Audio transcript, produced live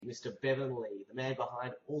Mr. Bevan Lee, the man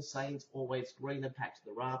behind All Saints, Always Greener, Packed to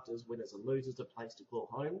the Rafters, Winners and Losers, A Place to Call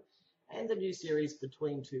Home, and the new series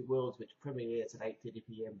Between Two Worlds, which premieres at 8:30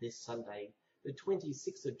 p.m. this Sunday, the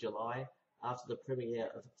 26th of July, after the premiere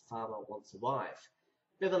of Farmer Wants a Wife.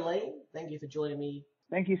 Bevan Lee, thank you for joining me.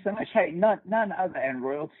 Thank you so much. Hey, none other than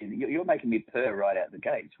royalty. You're making me purr right out the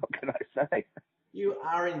gate. What can I say? You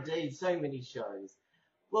are indeed. So many shows.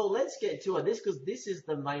 Well, let's get to it. Because this is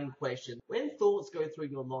the main question. When thoughts go through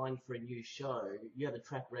your mind for a new show, you have a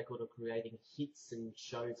track record of creating hits and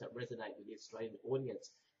shows that resonate with the Australian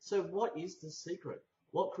audience. So what is the secret?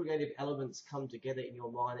 What creative elements come together in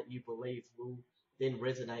your mind that you believe will then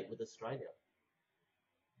resonate with Australia?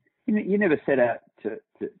 You never set out to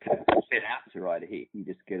write a hit. You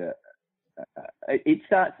just get it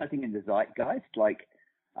starts, I think, in the zeitgeist, like,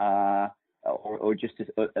 or just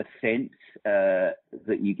a sense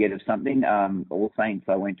that you get of something. All Saints,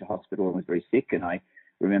 I went to hospital and was very sick, and I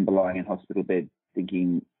remember lying in hospital bed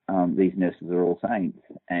thinking, these nurses are all saints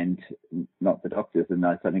and not the doctors. And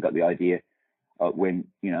I suddenly got the idea when,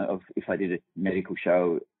 if I did a medical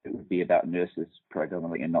show, it would be about nurses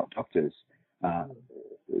predominantly and not doctors.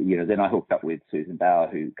 Then I hooked up with Susan Bauer,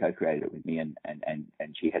 who co-created it with me, and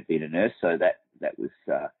she had been a nurse, so that was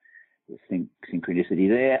synchronicity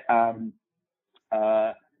there.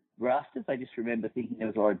 Rasters, I just remember thinking there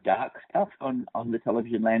was a lot of dark stuff on the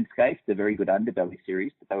television landscape. They're very good underbelly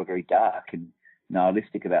series, but they were very dark and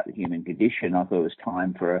nihilistic about the human condition. I thought it was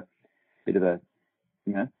time for a bit of a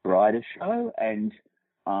brighter show, and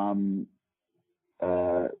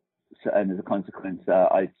and as a consequence,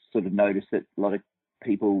 I sort of noticed that a lot of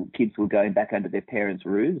kids were going back under their parents'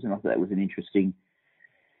 roofs, and I thought that was an interesting,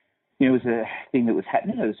 it was a thing that was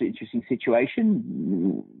happening. It was an interesting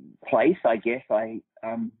situation, place, I guess. I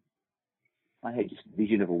had just a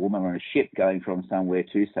vision of a woman on a ship going from somewhere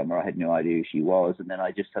to somewhere. I had no idea who she was, and then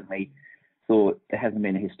I just suddenly thought, there hasn't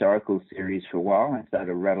been a historical series for a while. I started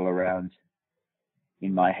to rattle around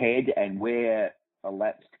in my head, and where a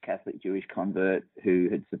lapsed Catholic Jewish convert who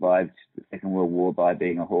had survived the Second World War by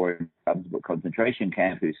being a whore in a concentration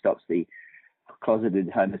camp, who stops the closeted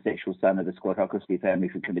homosexual son of the squattocracy family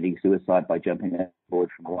from committing suicide by jumping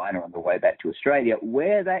aboard from a liner on the way back to Australia.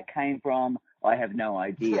 Where that came from, I have no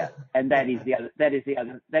idea. And that is the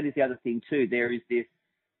other thing too. There is this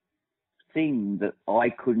thing that I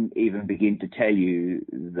couldn't even begin to tell you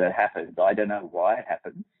that happens. I don't know why it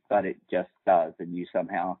happens, but it just does, and you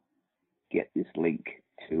somehow get this link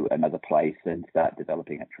to another place and start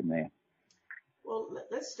developing it from there. Well,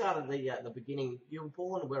 let's start at the beginning. You were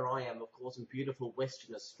born where I am, of course, in beautiful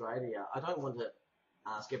Western Australia. I don't want to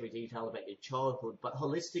ask every detail about your childhood, but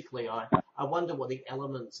holistically, I wonder what the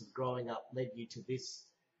elements of growing up led you to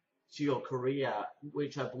your career,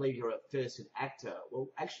 which I believe you're at first an actor. Well,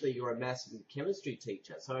 actually, you're a maths and chemistry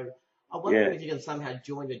teacher. So I wonder if you can somehow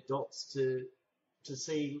join the dots to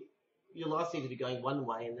see your life seemed to be going one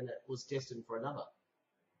way and then it was destined for another.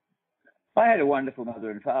 I had a wonderful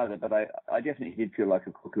mother and father, but I definitely did feel like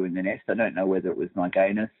a cuckoo in the nest. I don't know whether it was my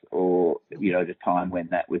gayness or, the time when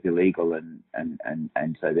that was illegal and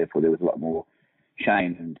so therefore there was a lot more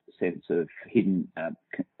shame and sense of hidden,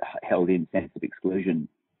 held in sense of exclusion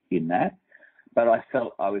in that. But I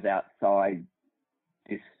felt I was outside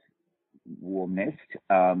this warm nest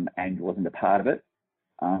and wasn't a part of it.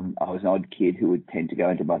 I was an odd kid who would tend to go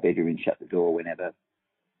into my bedroom and shut the door whenever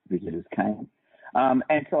visitors came.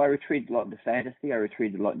 And so I retreated a lot into fantasy. I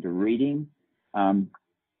retreated a lot into reading. No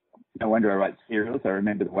wonder I wrote serials. I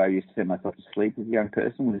remember the way I used to send myself to sleep as a young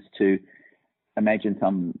person was to imagine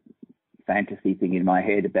some fantasy thing in my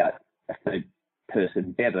head about a third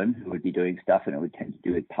person, Bevan, who would be doing stuff, and it would tend to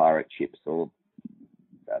do with pirate ships or,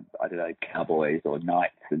 cowboys or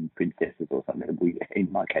knights and princesses or something.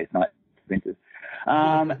 In my case, knights and princes.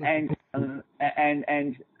 And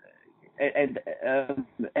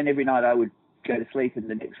every night I would go to sleep, and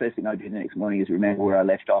the first thing I do the next morning is remember where I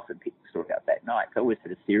left off and pick the story up that night. So I always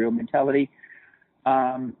had a serial mentality.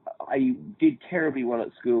 I did terribly well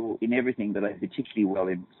at school in everything, but I did particularly well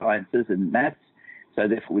in sciences and maths. So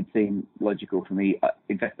therefore it would seem logical for me.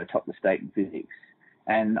 In fact, I topped the state in physics,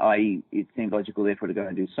 and it seemed logical therefore to go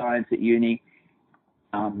and do science at uni.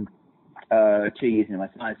 2 years into my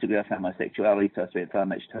science degree, I found my sexuality, so I spent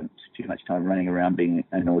too much time running around being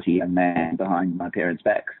a naughty young man behind my parents'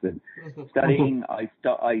 backs and studying. I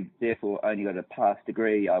therefore only got a pass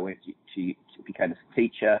degree. I went to become a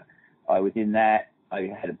teacher. I was in that. I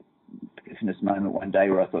had a epiphany moment one day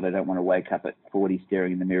where I thought I don't want to wake up at 40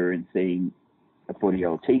 staring in the mirror and seeing a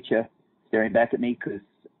 40-year-old teacher staring back at me, because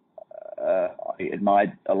I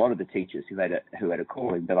admired a lot of the teachers who had a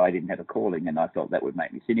calling, but I didn't have a calling, and I thought that would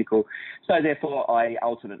make me cynical. So therefore, I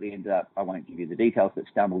ultimately ended up, I won't give you the details, but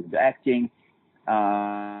stumbled into acting.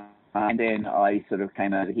 And then I sort of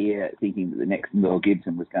came over here thinking that the next Mel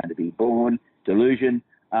Gibson was going to be born, delusion.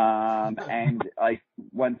 And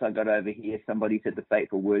once I got over here, somebody said the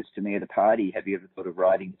fateful words to me at a party: "Have you ever thought of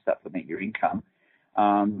writing to supplement your income?"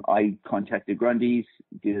 I contacted Grundy's,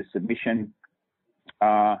 did a submission,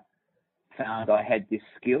 found I had this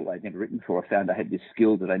skill I'd never written before. I found I had this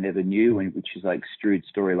skill that I never knew, which is like extrude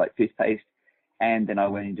story like toothpaste. And then I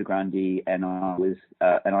went into Grundy, and I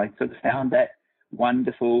sort of found that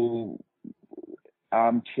wonderful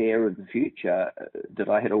armchair of the future that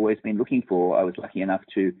I had always been looking for. I was lucky enough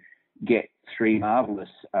to get three marvelous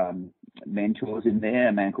mentors in there: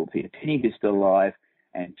 a man called Peter Penny, who's still alive,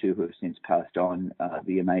 and two who have since passed on,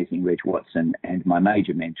 the amazing Reg Watson, and my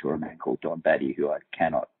major mentor, a man called Don Batty, who I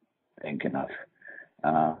cannot thank enough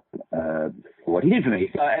for what he did for me.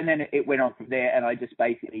 So, and then it went on from there, and I just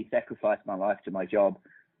basically sacrificed my life to my job,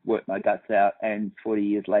 worked my guts out, and 40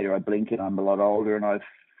 years later I blink and I'm a lot older, and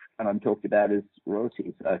I'm talked about as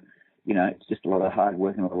royalty. So, it's just a lot of hard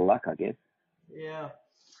work and a lot of luck, I guess. Yeah.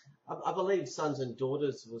 I believe Sons and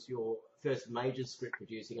Daughters was your first major script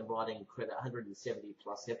producing and writing credit, 170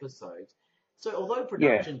 plus episodes. So although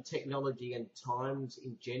production technology and times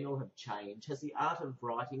in general have changed, has the art of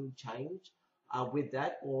writing changed with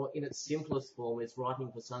that? Or in its simplest form, is writing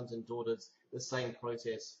for Sons and Daughters the same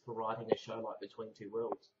process for writing a show like Between Two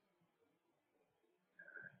Worlds?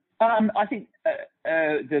 I think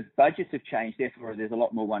the budgets have changed, therefore there's a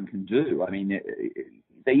lot more one can do. I mean,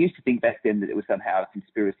 they used to think back then that it was somehow a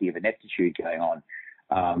conspiracy of ineptitude going on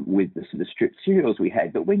with the sort of strip serials we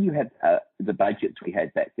had. But when you had the budgets we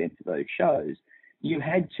had back then for those shows, you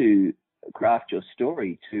had to craft your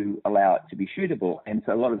story to allow it to be shootable. And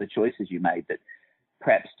so a lot of the choices you made that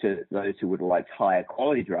perhaps to those who would have liked higher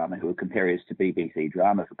quality drama, who would compare us to BBC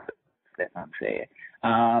drama, for that's unfair.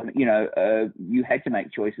 You had to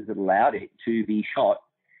make choices that allowed it to be shot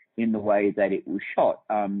in the way that it was shot.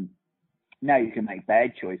 Now you can make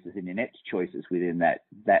bad choices and inept choices within that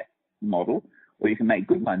model, or you can make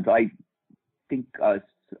good ones. I think I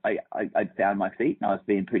found my feet, and I was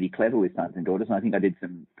being pretty clever with Sons and Daughters, and I think I did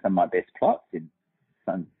some of my best plots in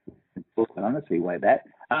Sons and Daughters, honestly, way back.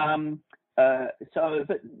 But the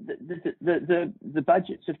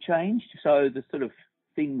budgets have changed, so the sort of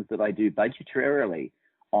things that I do budgetarily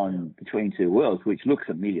on Between Two Worlds, which looks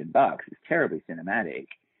 $1 million, it's terribly cinematic,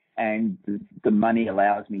 and the money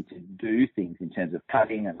allows me to do things in terms of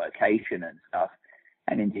cutting and location and stuff,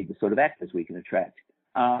 and indeed the sort of actors we can attract.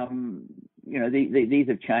 These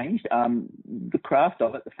have changed. The craft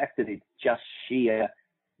of it, the fact that it's just sheer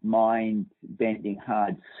mind-bending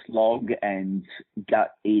hard slog and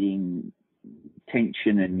gut-eating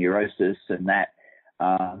tension and neurosis, and that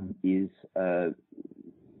is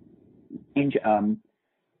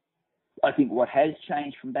I think what has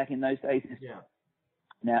changed from back in those days is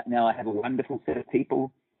now I have a wonderful set of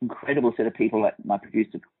people, incredible set of people, like my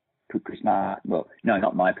producer, Chris Mark. Well, no,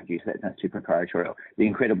 not my producer, that's too proprietorial. The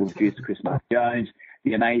incredible producer, Chris Mark Jones,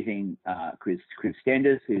 the amazing Chris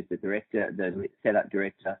Stenders, who's the director, the setup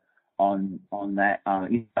director on that.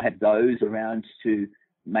 I have those around to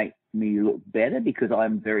make me look better, because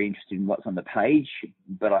I'm very interested in what's on the page,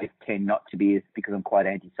 but I tend not to be, because I'm quite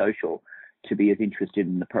antisocial, to be as interested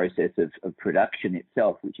in the process of production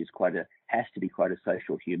itself, which is has to be quite a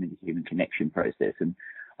social human-to-human connection process. And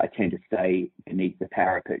I tend to stay beneath the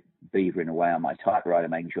parapet, beavering away on my typewriter,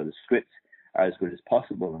 making sure the scripts are as good as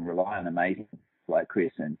possible, and rely on amazing like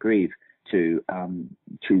Chris and Grieve to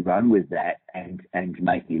run with that and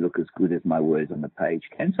make me look as good as my words on the page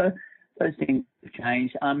can. So those things have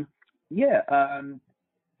changed.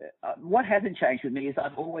 What hasn't changed with me is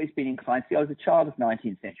I've always been inclined. See, I was a child of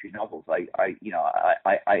 19th century novels. I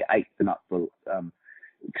ate them up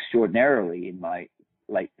extraordinarily in my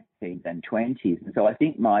late teens and 20s, and so I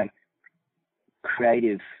think my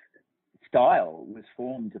creative style was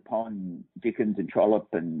formed upon Dickens and Trollope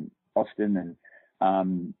and Austen and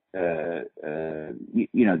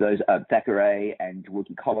those Thackeray and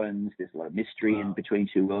Wilkie Collins. There's a lot of mystery in Between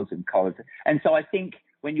Two Worlds and Collins, and so I think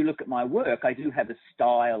when you look at my work, I do have a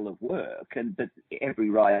style of work, and that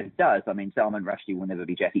every writer does. I mean, Salman Rushdie will never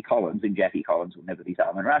be Jackie Collins, and Jackie Collins will never be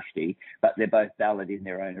Salman Rushdie, but they're both valid in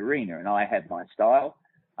their own arena, and I have my style,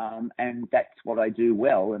 and that's what I do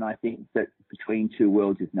well. And I think that Between Two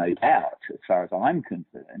Worlds is no doubt, as far as I'm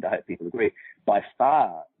concerned, I hope people agree, by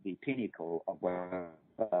far the pinnacle of the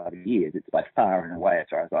years. It's by far and away, as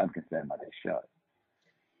far as I'm concerned, my best show.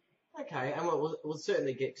 Okay, and we'll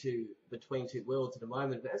certainly get to Between Two Worlds in a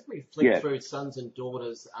moment, but as we flick through Sons and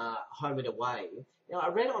Daughters, Home and Away, I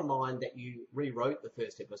read online that you rewrote the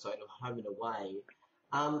first episode of Home and Away,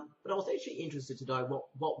 but I was actually interested to know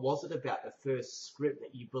what was it about the first script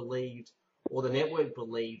that you believed, or the network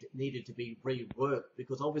believed, needed to be reworked,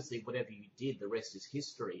 because obviously whatever you did, the rest is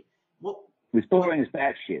history. It was boring as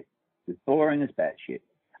batshit.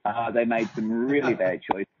 They made some really bad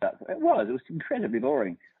choices. It was incredibly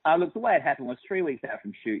boring. Look, the way it happened was 3 weeks out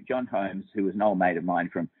from shoot, John Holmes, who was an old mate of mine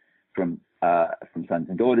from Sons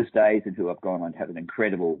and Daughters days, and who I've gone on to have an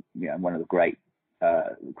incredible, one of the great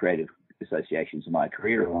creative associations of my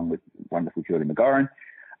career, along with wonderful Julie McGoran,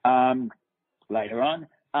 later on.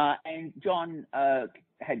 And John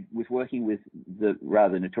was working with the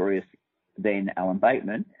rather notorious then Alan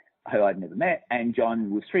Bateman, who I'd never met, and John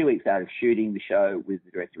was 3 weeks out of shooting the show with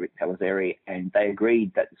the director Rick Pellizzeri, and they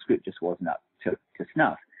agreed that the script just wasn't up to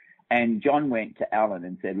snuff. And John went to Alan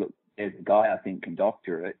and said, look, there's a guy I think can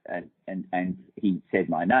doctor it, and he said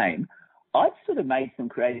my name. I'd sort of made some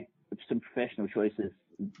professional choices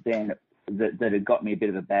then that had got me a bit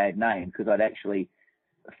of a bad name, because I'd actually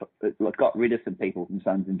got rid of some people from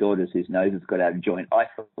Sons and Daughters whose noses got out of joint. I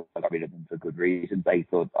thought I got rid of them for good reason. They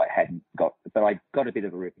thought I hadn't got, but I got a bit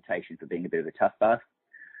of a reputation for being a bit of a tough bust,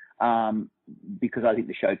 because I think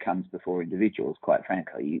the show comes before individuals. Quite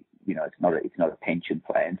frankly, it's not a pension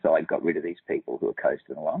plan. So I got rid of these people who are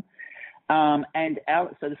coasting along.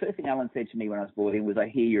 So the first thing Alan said to me when I was brought in was, "I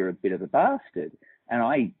hear you're a bit of a bastard," and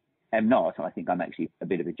I am not. I think I'm actually a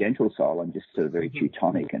bit of a gentle soul. I'm just sort of very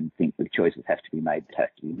Teutonic and think the choices have to be made that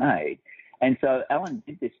have to be made. And so Alan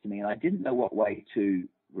did this to me, and I didn't know what way to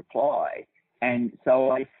reply. And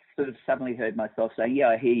so I sort of suddenly heard myself saying, "Yeah,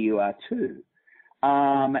 I hear you are too."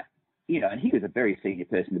 And he was a very senior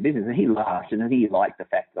person in the business, and he laughed, and he liked the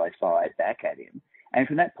fact that I fired back at him. And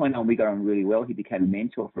from that point on, we got on really well. He became a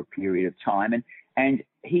mentor for a period of time, and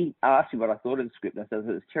he asked me what I thought of the script. And I said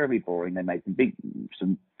it was terribly boring. They made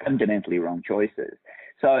some fundamentally wrong choices.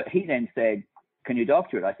 So he then said, "Can you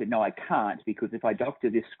doctor it?" I said, "No, I can't, because if I doctor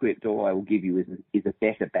this script, all I will give you is a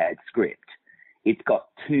better bad script. It's got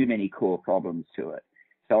too many core problems to it."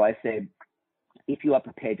 So I said, "If you are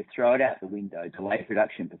prepared to throw it out the window, delay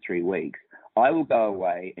production for 3 weeks, I will go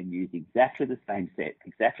away and use exactly the same sets,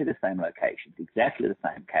 exactly the same locations, exactly the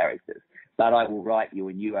same characters, but I will write you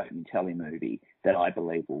a new open telly movie that I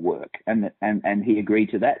believe will work." And he agreed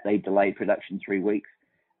to that. They delayed production 3 weeks.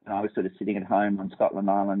 And I was sort of sitting at home on Scotland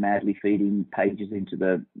Island, madly feeding pages into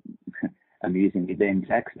the amusingly then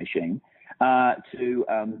fax machine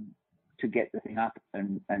to get the thing up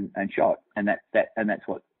and shot. And that's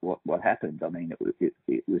what happened. I mean,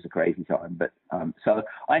 it was a crazy time. But so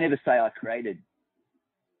I never say I created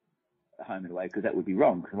Home and Away, because that would be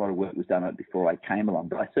wrong, because a lot of work was done on it before I came along,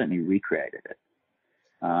 but I certainly recreated it.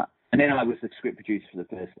 And then I was the script producer for the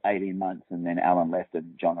first 18 months, and then Alan left,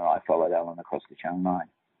 and John and I followed Alan across to Channel 9.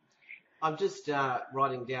 I'm just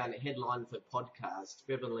writing down a headline for podcast.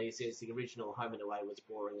 Bevan Lee says the original Home and Away was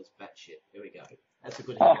boring as batshit. There we go. That's a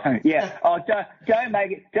good headline. Oh, yeah. Oh, don't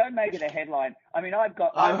make it a headline. I mean, I'm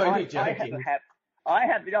only joking. I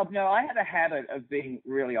have a habit of being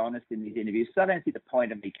really honest in these interviews. So I don't see the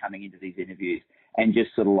point of me coming into these interviews and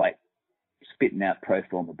just sort of like spitting out pro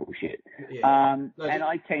forma bullshit. Yeah. And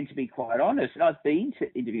I tend to be quite honest. And I've been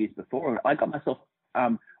to interviews before, and I got myself,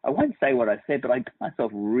 I won't say what I said, but I got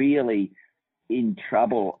myself really in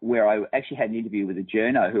trouble where I actually had an interview with a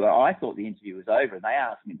journo who I thought the interview was over, and they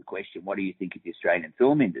asked me the question, "What do you think of the Australian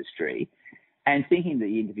film industry?" And thinking that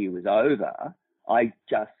the interview was over, I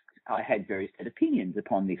had very set opinions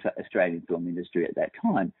upon the Australian film industry at that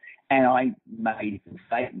time. And I made some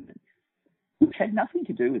statements which had nothing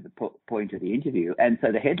to do with the point of the interview. And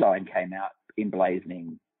so the headline came out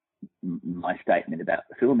emblazoning my statement about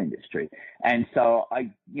the film industry. And so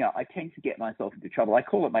I tend to get myself into trouble. I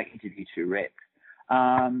call it my interview to Rex.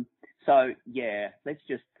 So yeah, let's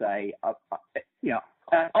just say,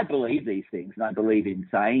 I believe these things, and I believe in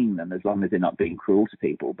saying them as long as they're not being cruel to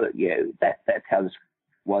people. But yeah, that's how this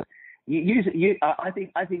was. I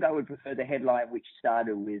think I would prefer the headline which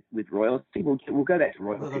started with royalty. We'll go back to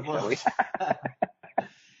royalty, shall we?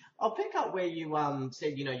 I'll pick up where you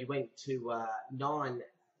said you went to Nine.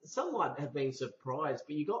 Some might have been surprised,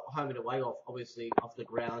 but you got Home and Away obviously off the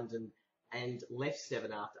ground and left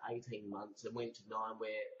Seven after 18 months and went to Nine, where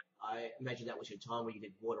I imagine that was your time where you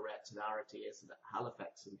did Water Rat to RTS and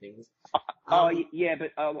Halifax and things. Yeah,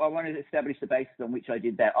 but I wanted to establish the basis on which I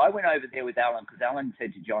did that. I went over there with Alan because Alan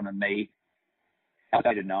said to John and me, "I'll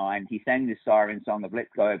go to Nine." He sang this siren song of "Let's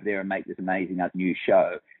go over there and make this amazing new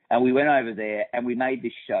show." And we went over there and we made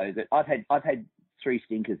this show that I've had three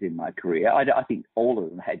stinkers in my career. I think all of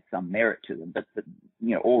them had some merit to them, but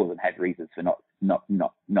all of them had reasons for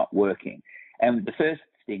not working. And the first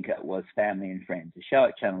stinker was Family and Friends, a show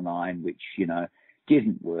at Channel 9, which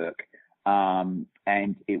didn't work,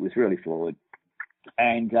 and it was really flawed.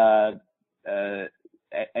 And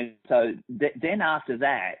so then after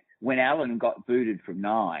that, when Alan got booted from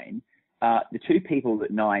 9. The two people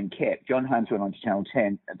that 9 kept, John Holmes went on to Channel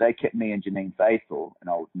 10, they kept me and Janine Faithful,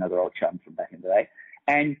 another old chum from back in the day.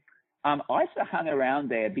 And I sort of hung around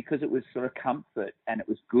there because it was sort of comfort and it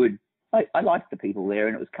was good. I liked the people there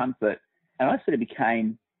and it was comfort. And I sort of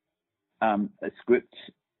became a script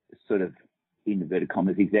sort of, in inverted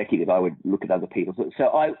commas, executive. I would look at other people. So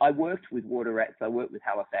I worked with Water Rats, I worked with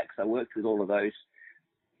Halifax, I worked with all of those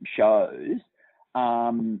shows.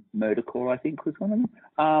 Murder Core, I think, was one of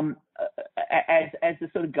them. As the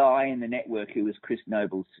sort of guy in the network who was Chris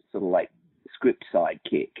Noble's sort of like script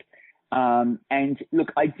sidekick. And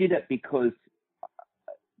look, I did it because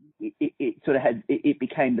it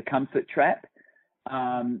became the comfort trap.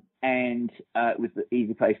 And it was the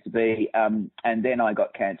easy place to be. And then I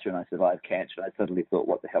got cancer and I survived cancer. And I suddenly thought,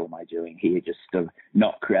 what the hell am I doing here? Just sort of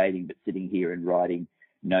not creating, but sitting here and writing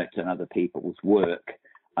notes on other people's work.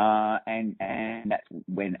 And that's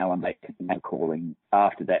when Alan Baker came a calling.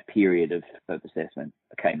 After that period of assessment,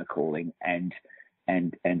 came a calling and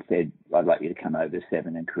said, I'd like you to come over to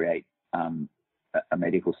 7 and create a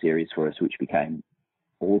medical series for us, which became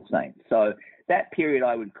All Saints. So that period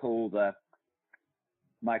I would call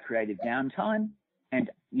my creative downtime. And,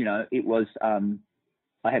 it was,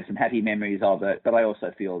 I have some happy memories of it, but I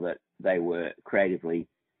also feel that they were creatively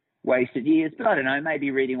wasted years. But I don't know, maybe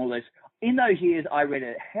reading all those. In those years, I read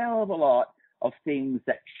a hell of a lot of things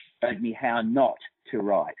that showed me how not to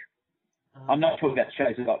write. I'm not talking about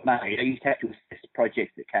shows that got made. I used to have to assess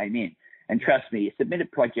projects that came in. And trust me,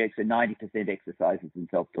 submitted projects are 90% exercises in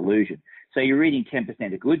self-delusion. So you're reading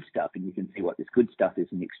 10% of good stuff and you can see what this good stuff is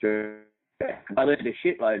in extra. I learned a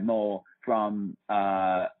shitload more from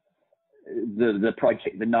the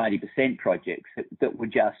project, the 90% projects that were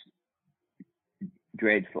just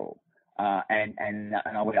dreadful. And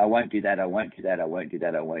I won't do that. I won't do that. I won't do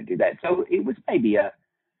that. I won't do that. So it was maybe a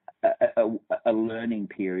learning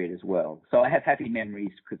period as well. So I have happy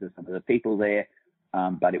memories because of some of the people there,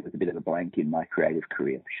 but it was a bit of a blank in my creative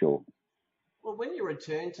career for sure. Well, when you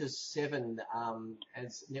returned to 7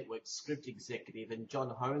 as network script executive and John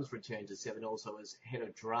Holmes returned to 7 also as head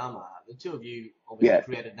of drama, the two of you obviously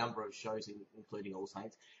created a number of shows, including All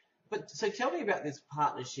Saints. But so tell me about this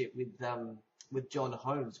partnership with John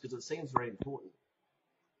Holmes, because it seems very important.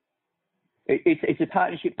 It's a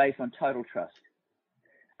partnership based on total trust.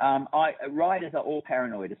 Writers are all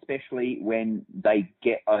paranoid, especially when they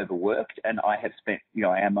get overworked. And I have spent,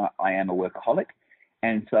 I am a workaholic,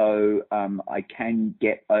 and so I can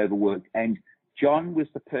get overworked. And John was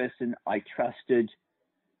the person I trusted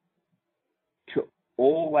to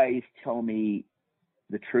always tell me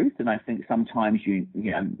the truth. And I think sometimes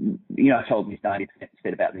I told these 90%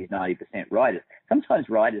 said about these 90% writers. Sometimes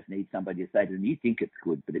writers need somebody to say to them, you think it's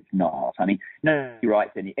good, but it's not. I mean, no, he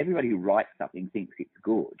writes everybody who writes something thinks it's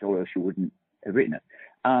good, or else you wouldn't have written it.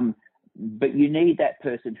 But you need that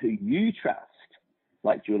person who you trust,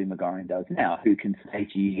 like Julie McGorrin does now, who can say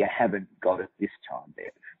to you, you haven't got it this time,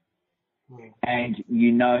 Bev. And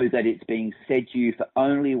you know that it's being said to you for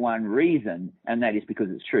only one reason, and that is because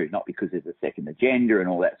it's true, not because there's a second agenda and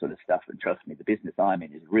all that sort of stuff. And trust me, the business I'm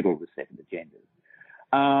in is riddled with second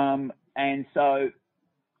agendas. And so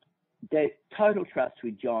the total trust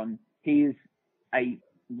with John. He is a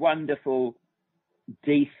wonderful,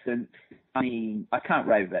 decent, funny, I can't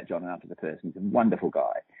rave about John enough as a person. He's a wonderful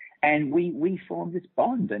guy. And we formed this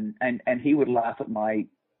bond, and he would laugh at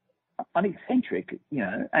I'm eccentric,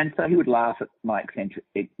 and so he would laugh at my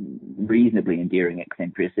reasonably endearing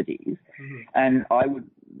eccentricities, and I would,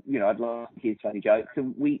 I'd laugh at his funny jokes,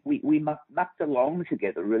 and we mucked along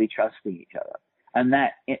together, really trusting each other, and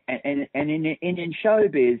that, and in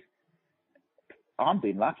showbiz, I've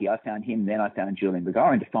been lucky. I found him, then I found Julian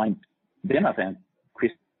McGorrin, then I found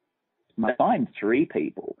Chris. I find 3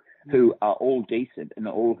 people who are all decent and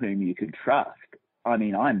all whom you can trust. I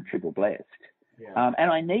mean, I'm triple blessed. Yeah. And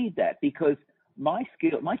I need that because my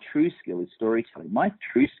true skill is storytelling. My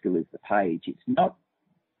true skill is the page. It's not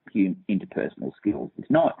interpersonal skills. It's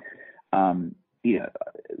not, I'm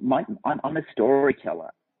a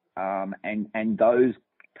storyteller. And those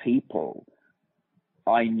people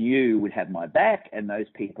I knew would have my back, and those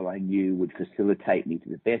people I knew would facilitate me to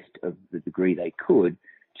the best of the degree they could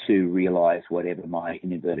to realize whatever my,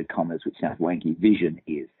 in inverted commas, which sounds wanky, vision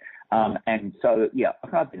is. And so,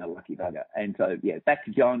 I've been a lucky bugger. And so, back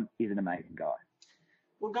to John, he's an amazing guy.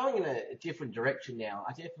 Well, going in a different direction now,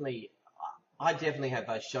 I definitely have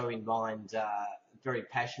a show in mind, very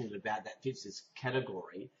passionate about that fits this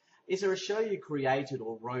category. Is there a show you created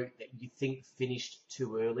or wrote that you think finished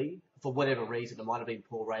too early for whatever reason? It might have been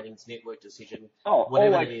poor ratings, network decision, Oh,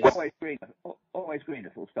 whatever it is. always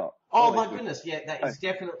greener, full stop. Oh Always my greener. goodness, yeah, that is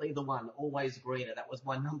definitely the one. Always Greener. That was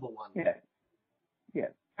my number one. Yeah.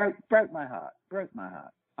 Broke my heart.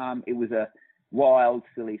 It was a wild,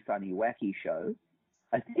 silly, funny, wacky show.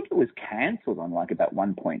 I think it was cancelled on like about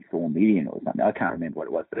 1.4 million or something. I can't remember what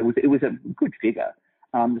it was, but it was a good figure.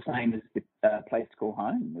 The same as the Place to Call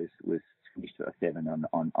Home was finished at 7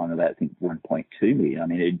 on about I think 1.2 million. I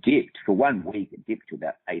mean, it dipped for 1 week. It dipped to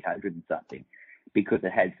about 800 and something because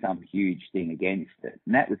it had some huge thing against it,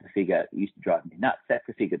 and that was the figure that used to drive me nuts. That's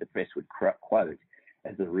the figure the press would quote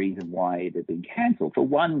as the reason why it had been cancelled. For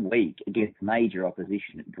 1 week against major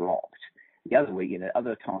opposition, it dropped. The other week,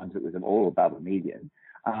 other times it was all above a million.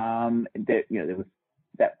 There was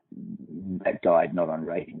that died not on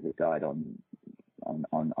ratings, it died on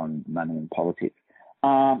money and politics.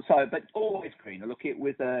 But always Greener. Look, it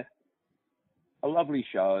was a lovely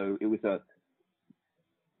show. It was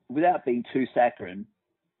without being too saccharine.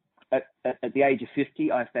 At the age of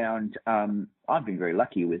 50, I found I've been very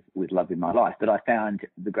lucky with love in my life, but I found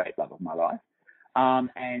the great love of my life.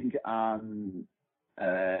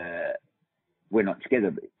 We're not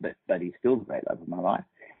together, but he's still the great love of my life.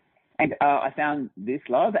 And I found this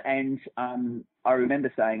love, and I remember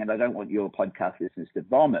saying, and I don't want your podcast listeners to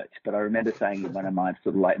vomit, but I remember saying in one of my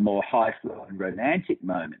sort of like more high-flowing romantic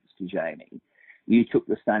moments to Jamie, you took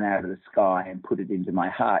the sun out of the sky and put it into my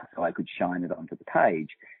heart so I could shine it onto the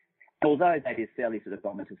page. Although that is fairly sort of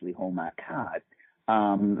vomitously hallmark card,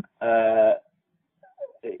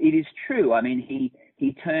 it is true. I mean,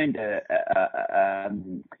 he turned a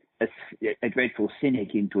dreadful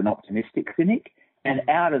cynic into an optimistic cynic. And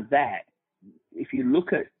out of that, if you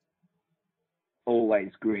look at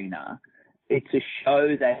Always Greener, it's a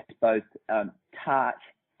show that's both tart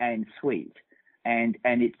and sweet. And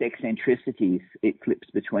its eccentricities, it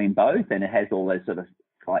flips between both, and it has all those sort of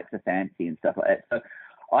flights of fancy and stuff like that. So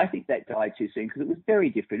I think that died too soon because it was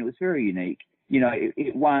very different. It was very unique.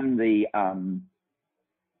 It won the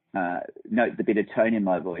note the bitter tone in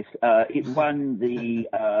my voice. It won the.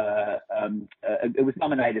 It was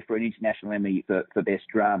nominated for an international Emmy for best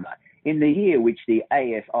drama in the year which the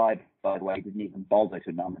AFI, by the way, didn't even bother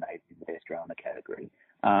to nominate in the best drama category.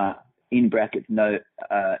 In brackets, no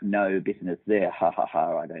business there. Ha ha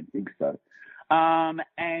ha. I don't think so.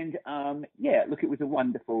 Look, it was a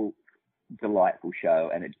wonderful, delightful show,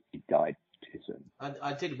 and it died too soon.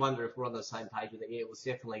 I did wonder if we're on the same page with it. Yeah, it was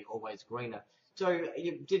definitely Always Greener. So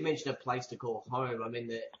you did mention A Place to Call Home. I mean,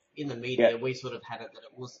 in the media, we sort of had it that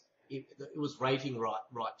it was rating right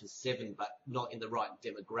to 7, but not in the right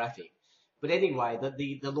demographic. But anyway,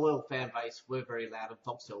 the loyal fan base were very loud, and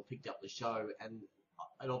Foxtel picked up the show, and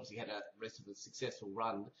it obviously had a rest of a successful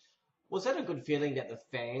run. Was that a good feeling that the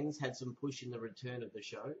fans had some push in the return of the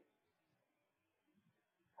show?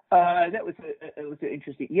 It was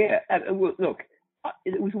interesting. Yeah, look,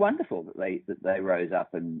 it was wonderful that they rose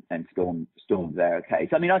up and stormed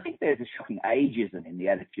barricades. I mean, I think there's a shocking ageism in the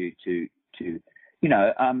attitude to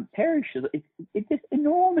perish. It's just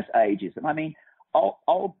enormous ageism. I mean,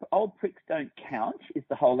 old pricks don't count is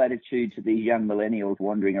the whole attitude to these young millennials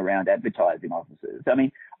wandering around advertising offices. I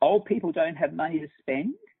mean, old people don't have money to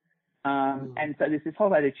spend. And so there's this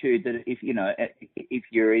whole attitude that if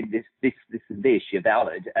you're in this, you're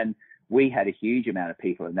valid. And we had a huge amount of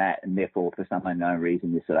people in that, and therefore, for some unknown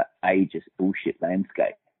reason, this sort of ageist bullshit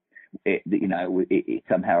landscape,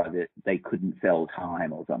 somehow they couldn't sell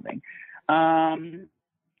time or something.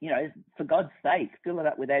 For God's sake, fill it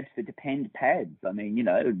up with ads for Depend pads. I mean,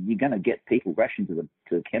 you're going to get people rushing to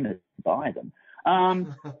the chemist to buy them.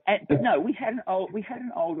 But no, we had an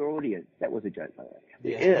older audience. That was a joke, by the way.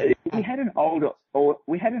 Yeah. We had an older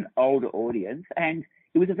audience, and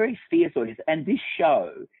it was a very fierce audience. And this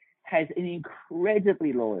show has an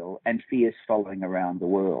incredibly loyal and fierce following around the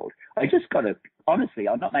world. I just got to, honestly,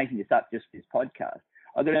 I'm not making this up just for this podcast.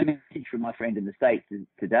 I got a message from my friend in the States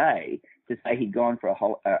today to say he'd gone for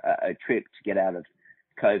a trip to get out of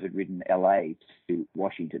COVID-ridden LA to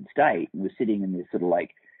Washington State, and was sitting in this sort of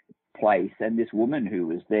like place, and this woman who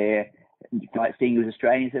was there, like seeing he was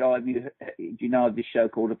Australian, said, do you know of this show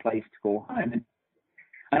called A Place to Call Home?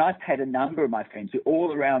 And I've had a number of my friends who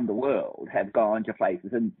all around the world have gone to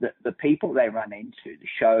places, and the people they run into, the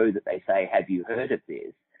show that they say, have you heard of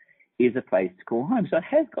this, is A Place to Call Home. So it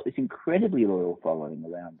has got this incredibly loyal following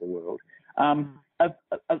around the world,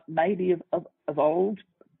 maybe of old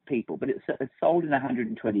people, but it's sold in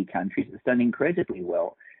 120 countries. It's done incredibly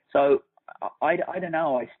well. So I don't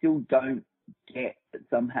know. I still don't get that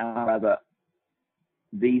somehow or other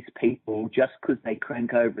these people, just because they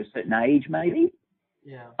crank over a certain age, maybe,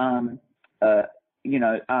 it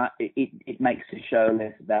makes the show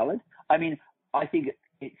less valid. I mean, I think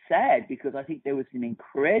it's sad because I think there was some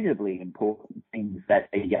incredibly important things that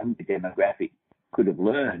a younger demographic could have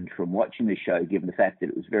learned from watching the show, given the fact that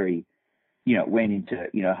it was very, went into,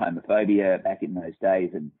 homophobia back in those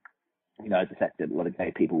days, and, the fact that a lot of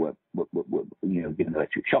gay people were given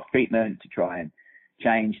electric shock treatment to try and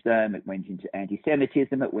change them. It went into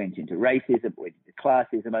anti-Semitism. It went into racism. It went into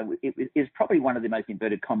classism. It is probably one of the most,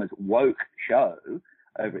 inverted commas, woke show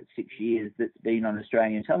over its 6 years that's been on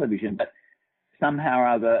Australian television. But somehow or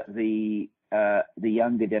other, the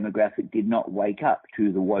younger demographic did not wake up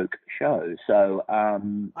to the woke show. So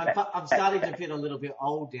I'm starting to feel a little bit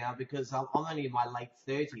old now because I'm only in my late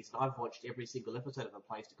 30s and I've watched every single episode of A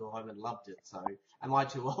Place to Call Home and loved it. So am I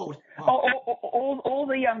too old? All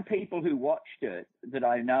the young people who watched it that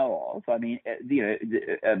I know of, I mean,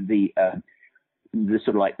 the sort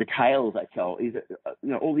of like the tales I tell is,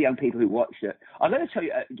 all the young people who watched it. I'm going to tell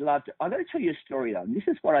you, I'm going to tell you a story though. And this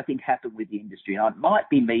is what I think happened with the industry. And it might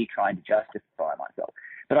be me trying to justify myself,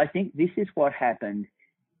 but I think this is what happened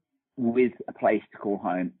with A Place to Call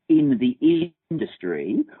Home in the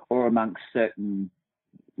industry or amongst certain,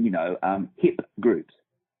 hip groups.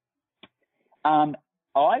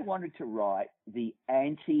 I wanted to write the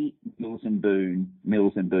anti-Mills and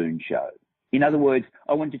Boon show. In other words,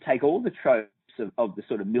 I wanted to take all the tropes of the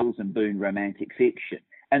sort of Mills and Boon romantic fiction,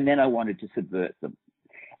 and then I wanted to subvert them.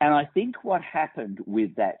 And I think what happened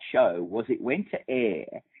with that show was it went to air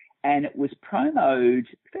and it was promoted,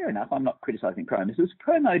 fair enough, I'm not criticising promos, it was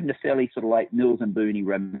promoted in a fairly sort of like Mills and Boony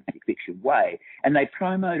romantic fiction way, and they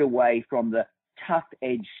promoted away from the tough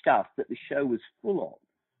edge stuff that the show was full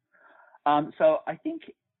of. So I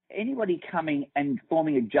think anybody coming and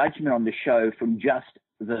forming a judgment on the show from just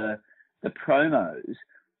the promos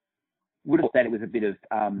would have thought that it was a bit of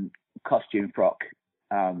costume frock,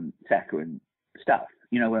 saccharine stuff.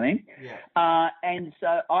 You know what I mean? Yeah. And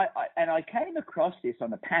so I came across this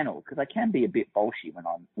on a panel because I can be a bit bolshy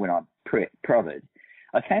when I'm prodded.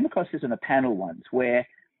 I came across this on a panel once where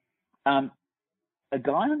a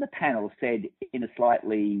guy on the panel said in a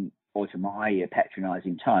slightly, or to my ear,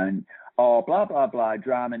 patronising tone, "Oh, blah blah blah,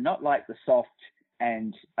 drama, not like the soft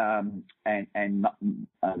and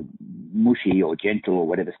mushy or gentle or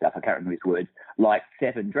whatever stuff, I can't remember his words, like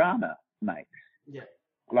Seven drama makes." Yeah.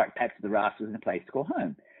 Like Pats of the Rascals in A Place to Call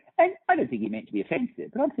Home. And I don't think he meant to be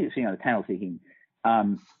offensive, but I'm sitting on the panel thinking,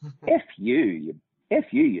 F you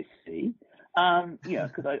see.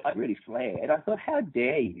 Because I really flared. I thought, how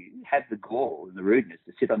dare you have the gall and the rudeness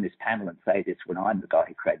to sit on this panel and say this when I'm the guy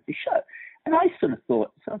who created this show? And I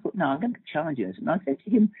thought, no, I'm going to challenge you. And I said to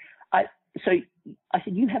him, I said,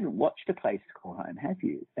 you haven't watched A Place to Call Home, have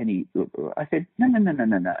you? And I said,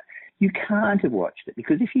 no. You can't have watched it,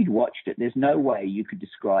 because if you'd watched it, there's no way you could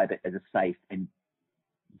describe it as a safe and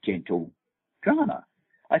gentle drama.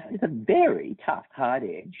 I said, it's a very tough,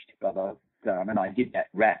 hard-edged drama, and I did that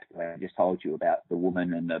rap where I just told you about the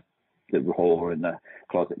woman and the whore and the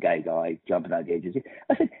closet gay guy jumping over the edges.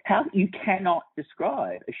 I said, how you cannot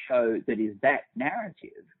describe a show that is that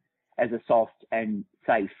narrative as a soft and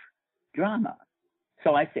safe drama.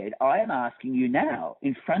 So I said, I am asking you now,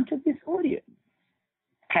 in front of this audience,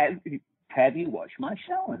 have you watched my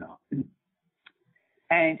show or not?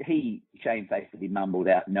 And he shamefacedly mumbled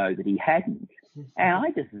out no, that he hadn't. And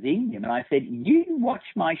I just zinged him and I said, you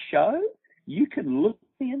watch my show, you can look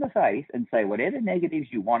me in the face and say whatever negatives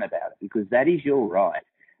you want about it, because that is your right.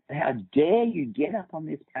 But how dare you get up on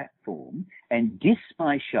this platform and diss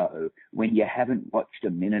my show when you haven't watched a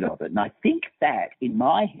minute of it? And I think that, in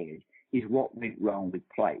my head, is what went wrong with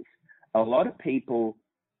Place. A lot of people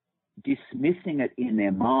dismissing it in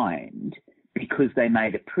their mind because they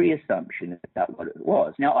made a pre-assumption about what it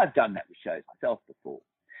was. Now, I've done that with shows myself before.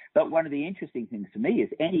 But one of the interesting things to me is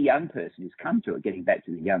any young person who's come to it, getting back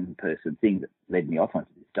to the young person thing that led me off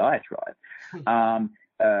onto this diatribe, and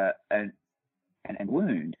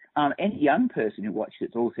wound, any young person who watched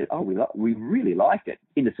it all said, oh, we really liked it,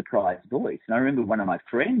 in a surprised voice. And I remember one of my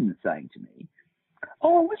friends saying to me,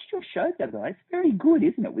 oh, I watched your show the other day. It's very good,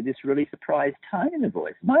 isn't it, with this really surprised tone in the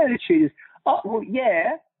voice. My attitude is, oh, well,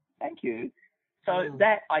 yeah, thank you. So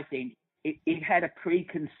that, I think, it had a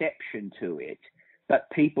preconception to it, but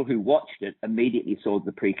people who watched it immediately saw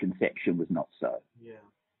the preconception was not so. Yeah.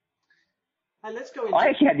 And let's go into... I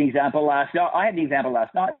actually had an example last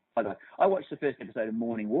night. I watched the first episode of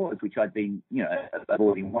Morning Wars, which I'd been,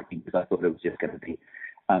 avoiding watching because I thought it was just going to be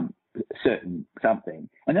certain something.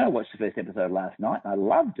 And then I watched the first episode last night and I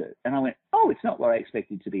loved it. And I went, oh, it's not what I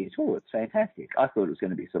expected to be at all. It's fantastic. I thought it was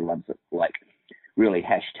going to be sort of like really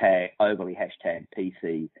overly hashtag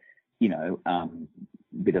PC,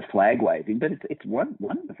 bit of flag waving, but it's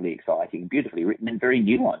wonderfully exciting, beautifully written, and very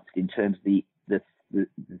nuanced in terms of the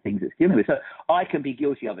things it's dealing with. So I can be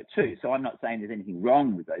guilty of it too. So I'm not saying there's anything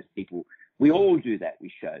wrong with those people. We all do that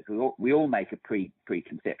with shows. We all make a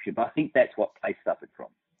preconception, but I think that's what Place suffered from.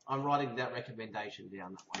 I'm writing that recommendation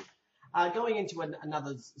down, that one. Going into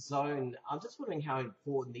another zone, I'm just wondering how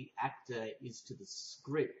important the actor is to the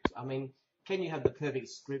script. I mean, can you have the perfect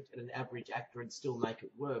script and an average actor and still make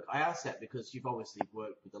it work? I ask that because you've obviously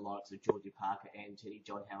worked with the likes of Georgia Parker, Ann Teddy,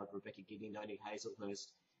 John Howard, Rebecca Gidding, Noni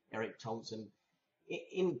Hazelhurst, Eric Thompson.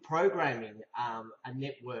 In programming a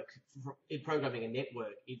network,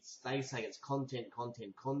 they say it's content.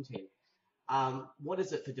 What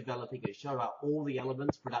is it for developing a show? Are all the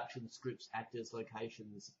elements, production, scripts, actors,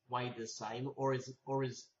 locations, weighed the same, or is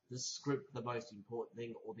the script the most important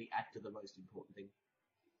thing, or the actor the most important thing?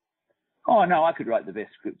 Oh no, I could write the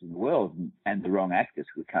best script in the world, and the wrong actors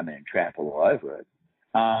could come in and trample all over it.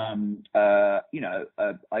 I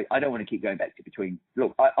don't want to keep going back to between.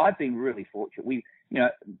 Look, I've been really fortunate.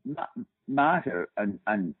 Marta and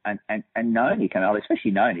Noni came out,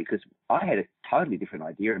 especially Noni, because I had a totally different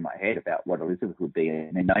idea in my head about what Elizabeth would be,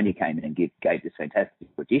 and then Noni came in and gave this fantastic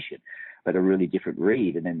audition, but a really different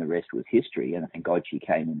read, and then the rest was history. And I thank God she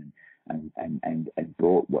came in and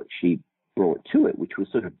brought what she brought to it, which was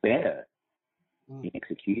sort of better in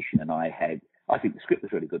execution. And I think the script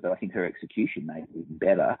was really good, but I think her execution made it even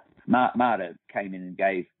better. Marta came in and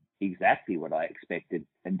gave exactly what I expected,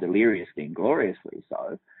 and deliriously and gloriously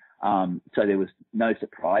so. So there was no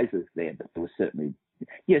surprises there, but there was certainly,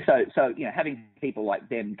 So having people like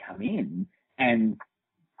them come in, and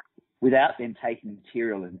without them taking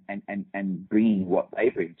material and bringing what they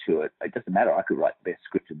bring to it, it doesn't matter. I could write the best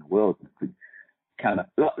script in the world. And could kind of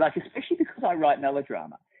like, especially because I write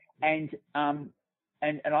melodrama, and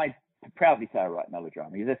I proudly say I write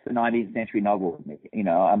melodrama. That's the 19th century novel with me.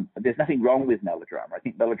 There's nothing wrong with melodrama. I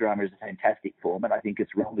think melodrama is a fantastic form, and I think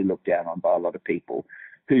it's wrongly looked down on by a lot of people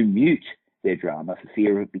who mute their drama for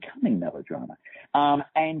fear of becoming melodrama. So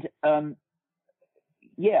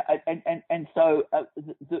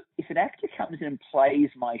if an actor comes in and plays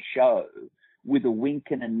my show with a wink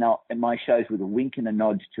and a nod, and my shows with a wink and a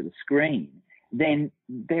nod to the screen, then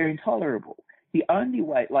they're intolerable. The only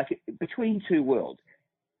way, like between two worlds,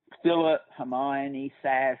 Philip, Hermione,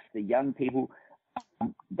 Sass, the young people,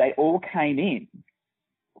 they all came in,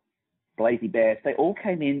 Blazy Bass, they all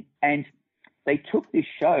came in and they took this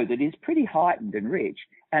show that is pretty heightened and rich,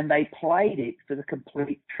 and they played it for the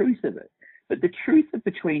complete truth of it. But the truth of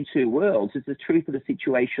Between Two Worlds is the truth of a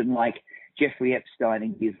situation like Jeffrey Epstein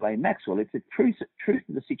and Ghislaine Maxwell. It's the truth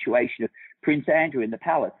of the situation of Prince Andrew in the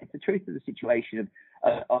palace. It's the truth of the situation of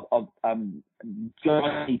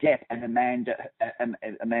Johnny Depp and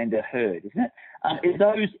Amanda Heard, isn't it?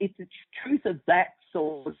 It's the truth of that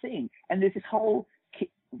sort of thing. And there's this whole,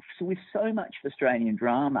 with so much of Australian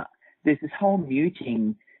drama, there's this whole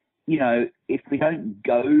muting. If we don't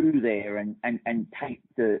go there and take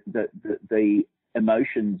the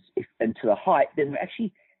emotions and to the height, then we're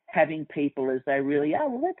actually having people as they really are.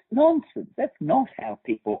 Well, that's nonsense. That's not how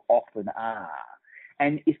people often are.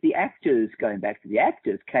 And if the actors, going back to the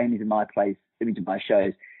actors, came into my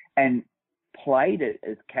shows and played it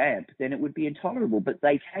as camp, then it would be intolerable. But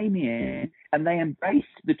they came in and they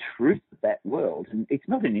embraced the truth of that world. And it's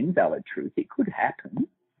not an invalid truth. It could happen.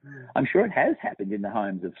 I'm sure it has happened in the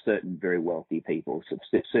homes of certain very wealthy people,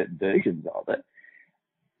 certain versions of it.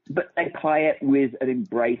 But they play it with an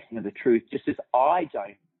embracing of the truth, just as I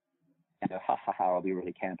don't I'll be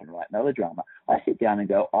really camp and write melodrama. I sit down and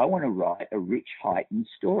go, I want to write a rich, heightened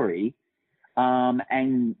story.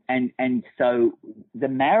 And so the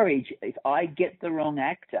marriage, if I get the wrong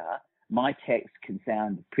actor, my text can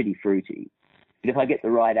sound pretty fruity. But if I get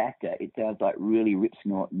the right actor, it sounds like really Rip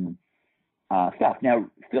Snorton stuff. Now,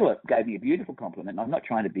 Philip gave me a beautiful compliment. I'm not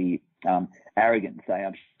trying to be arrogant and say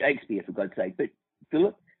I'm Shakespeare, for God's sake, but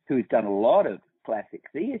Philip, who's done a lot of classic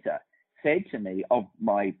theatre, said to me of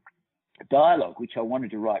my dialogue, which I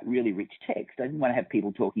wanted to write really rich text. I didn't want to have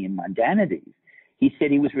people talking in mundanities. He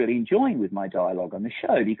said he was really enjoying with my dialogue on the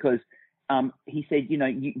show because he said,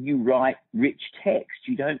 you write rich text.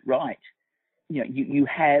 You don't write, you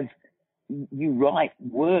write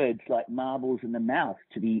words like marbles in the mouth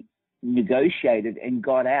to be negotiated and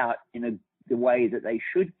got out in the way that they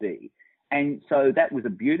should be. And so that was a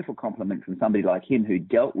beautiful compliment from somebody like him who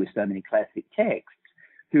dealt with so many classic texts,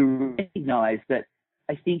 who recognized that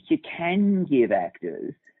I think you can give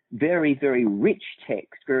actors very, very rich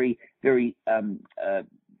text, very, very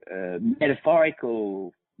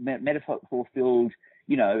metaphorical filled,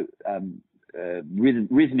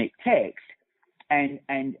 rhythmic text,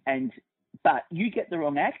 but you get the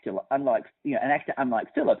wrong actor, unlike an actor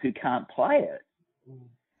unlike Philip who can't play it,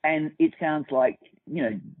 and it sounds like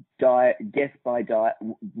death by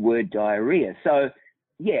word diarrhea. So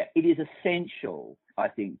yeah, it is essential, I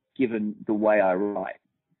think, given the way I write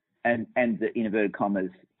and the in inverted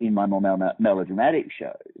commas in my more melodramatic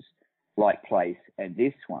shows like Place and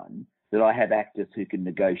this one, that I have actors who can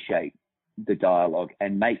negotiate the dialogue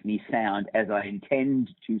and make me sound as I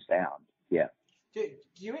intend to sound. Yeah. Do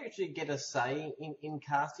you actually get a say in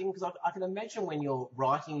casting? Because I can imagine when you're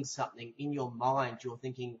writing something in your mind, you're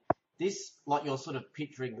thinking this, like you're sort of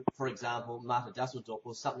picturing, for example, Marta Dusseldorf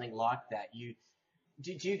or something like that. Do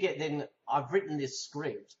you get then, I've written this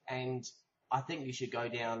script and I think you should go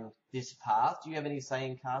down this path. Do you have any say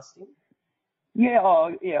in casting? Yeah,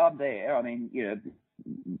 I'm there. I mean,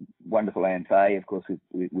 wonderful Anne Fay, of course,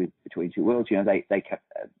 with Between Two Worlds.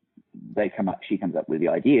 They come up. She comes up with the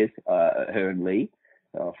ideas. Her and Lee,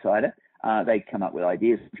 Offsider, they come up with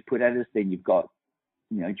ideas to put at us. Then you've got,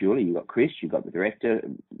 Julie, you've got Chris, you've got the director,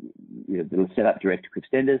 the setup director, Chris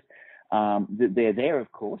Stenders. They're there,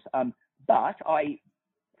 of course. But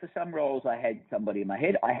for some roles, I had somebody in my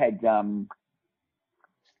head. I had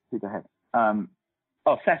who did I have?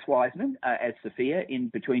 Sass Wiseman as Sophia in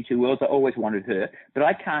Between Two Worlds. I always wanted her, but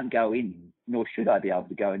I can't go in, nor should I be able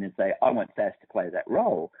to go in and say, I want Sass to play that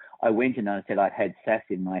role. I went in and I said I'd had Sass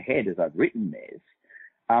in my head as I've written this.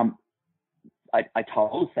 I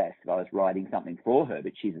told Sass that I was writing something for her,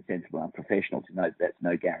 but she's a sensible enough professional to know that that's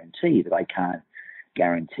no guarantee, that I can't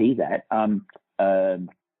guarantee that.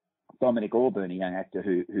 Dominic Auburn, a young actor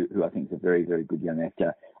who I think is a very, very good young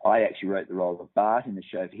actor. I actually wrote the role of Bart in the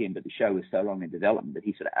show for him, but the show was so long in development that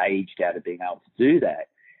he sort of aged out of being able to do that.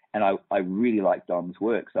 And I really liked Dom's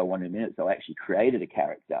work, so I wanted him in it. So I actually created a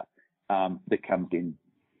character that comes in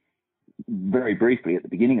very briefly at the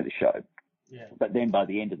beginning of the show. Yeah. But then by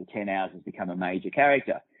the end of the 10 hours has become a major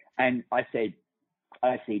character. And I said,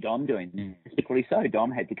 I see Dom doing this. Equally so, Dom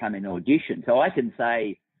had to come in and audition. So I can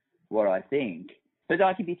say what I think, but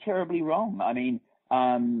I could be terribly wrong. I mean,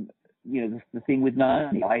 the thing with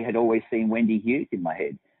Noni, I had always seen Wendy Hughes in my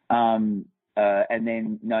head. And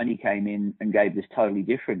then Noni came in and gave this totally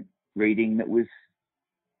different reading that was,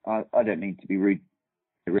 I don't mean to be rude,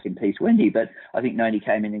 rest in peace, Wendy, but I think Noni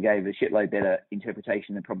came in and gave a shitload better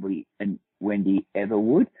interpretation than probably Wendy ever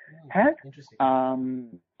would have. Interesting.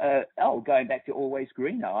 Going back to Always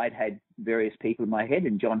Greener, I'd had various people in my head,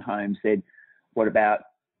 and John Holmes said, what about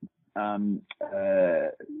how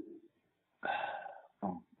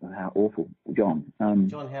awful, John.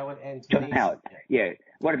 John Howard and John Howard. Yeah.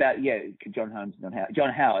 What about John Holmes and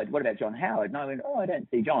John Howard? What about John Howard? And I went, I don't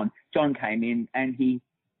see John. John came in and he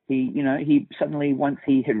suddenly, once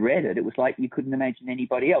he had read it, it was like you couldn't imagine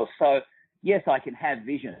anybody else. So yes, I can have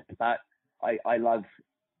vision, but I love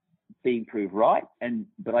being proved right,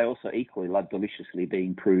 but I also equally love deliciously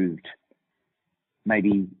being proved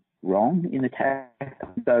maybe wrong in the task.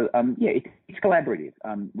 So it's collaborative.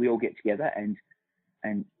 We all get together and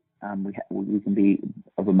we can be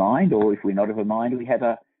of a mind, or if we're not of a mind, we have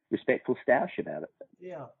a respectful stoush about it.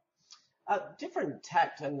 Yeah. Different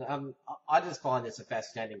tact, and I just find this a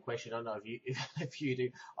fascinating question. I don't know if you do.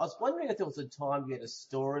 I was wondering if there was a time you had a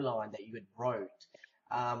storyline that you had wrote,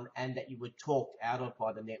 and that you were talked out of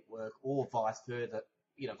by the network, or vice versa.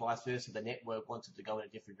 The network wanted to go in a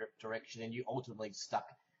different direction, and you ultimately stuck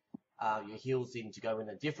your heels in to go in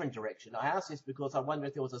a different direction. I ask this because I wonder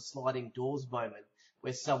if there was a sliding doors moment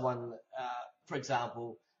where someone, for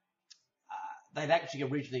example, they'd actually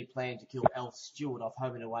originally planned to kill Alf Stewart off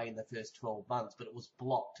Home and Away in the first 12 months, but it was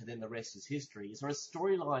blocked, and then the rest is history. Is there a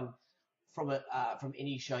storyline from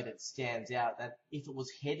any show that stands out that if it was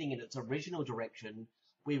heading in its original direction,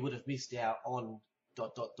 we would have missed out on ...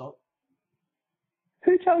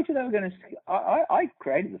 Who told you they were going to? I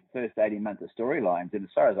created the first 18 months of storylines, and as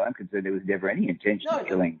far as I'm concerned, there was never any intention of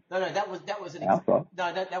killing. No, that was that was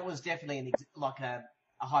definitely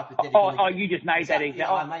a hypothetical. Oh, you just made that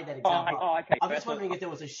example. I made that example. Okay. I'm just wondering if there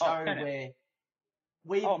was a show where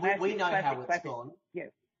we know how it's gone. Yeah.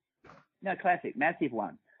 No, classic, massive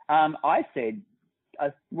one. I said I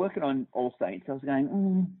was working on All Saints. I was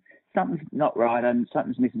going, something's not right, and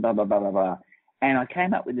something's missing, blah blah blah blah blah. And I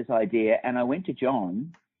came up with this idea, and I went to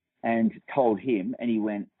John and told him, and he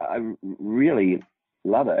went, I really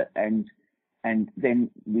love it. And then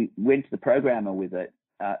we went to the programmer with it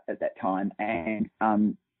at that time, and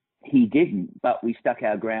he didn't, but we stuck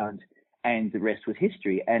our ground and the rest was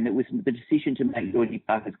history. And it was the decision to make Georgie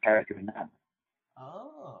Parker's character a nun.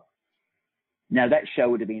 Oh. Now, that show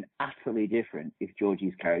would have been utterly different if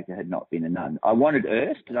Georgie's character had not been a nun. I wanted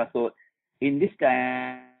Erst, and I thought, in this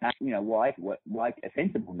day, why a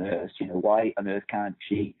sensible nurse, why on earth can't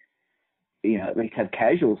she, at least have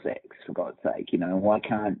casual sex, for God's sake, why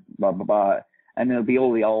can't, blah, blah, blah. And there'll be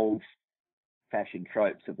all the old-fashioned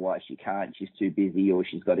tropes of why she can't, she's too busy, or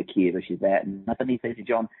she's got a kid, or she's that. And nothing. He said to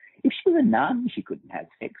John, if she was a nun, she couldn't have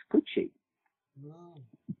sex, could she? No.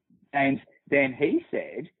 And then he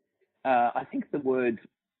said, I think the words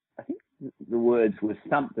were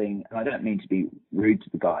something, and I don't mean to be rude to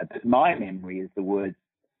the guy, but my memory is the words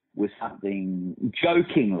were something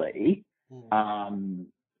jokingly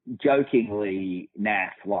naff,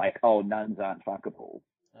 like, oh, nuns aren't fuckable.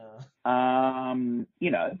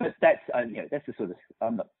 But that's the sort of,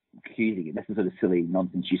 I'm not accusing it, that's the sort of silly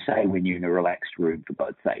nonsense you say when you're in a relaxed room, for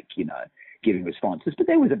God's sake, giving responses. But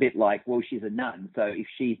there was a bit like, well, she's a nun, so if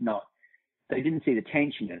she's not, they didn't see the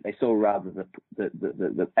tension in it. They saw rather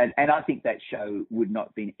and I think that show would not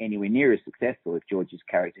have been anywhere near as successful if George's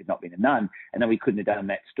character had not been a nun. And then we couldn't have done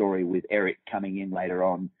that story with Eric coming in later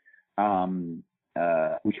on,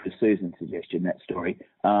 which was Susan's suggestion, that story,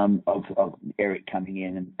 of Eric coming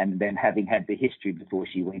in and then having had the history before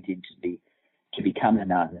she went in to become a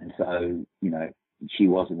nun. And so, she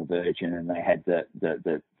wasn't a virgin and they had the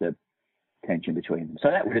tension between them.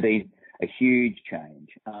 So that would have been a huge change.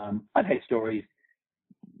 I've had stories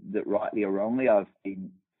that, rightly or wrongly, I've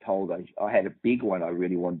been told I had a big one I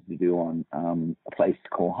really wanted to do on A Place to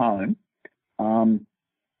Call Home,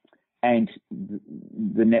 and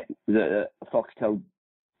the Foxtel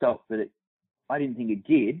felt that I didn't think it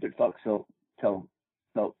did, but Foxtel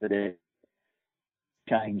felt that it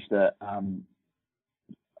changed that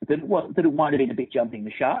it might have been a bit jumping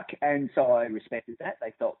the shark, and so I respected that.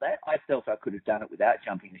 They felt that. I felt I could have done it without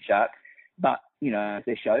jumping the shark. But, it's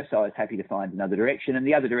their show, so I was happy to find another direction. And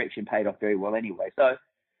the other direction paid off very well anyway. So,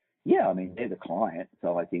 yeah, I mean, they're the client.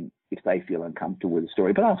 So I think if they feel uncomfortable with the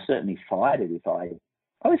story, but I'll certainly fight it if I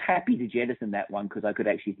was happy to jettison that one because I could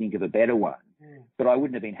actually think of a better one. Mm. But I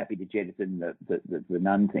wouldn't have been happy to jettison the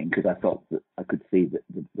nun thing because I felt that I could see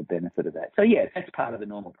the benefit of that. So, yeah, that's part of the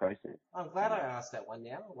normal process. I'm glad I asked that one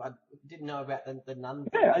now. I didn't know about the nun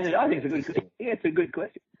thing. Yeah, I think it's a good question. Yeah, it's a good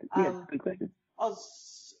question. Yeah, it's a good question.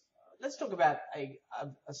 Let's talk about a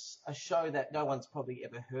show that no one's probably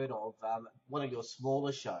ever heard of, one of your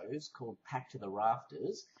smaller shows called Packed to the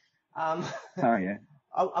Rafters. Oh, yeah.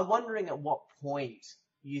 I'm wondering at what point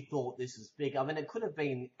you thought this was big. I mean, it could have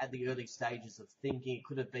been at the early stages of thinking. It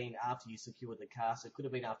could have been after you secured the cast. It could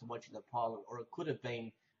have been after watching the pilot, or it could have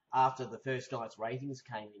been after the first night's ratings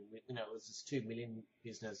came in. It was this 2 million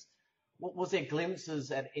business. Was there glimpses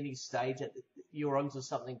at any stage that you were onto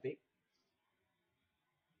something big?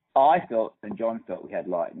 I felt, and John felt, we had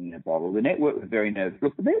lightning in a bottle. The network was very nervous.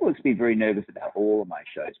 Look, the network's been very nervous about all of my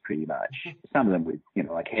shows, pretty much. Some of them with,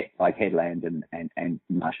 like Headland and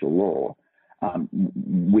Martial Law,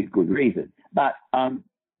 with good reason. But I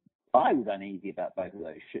was uneasy about both of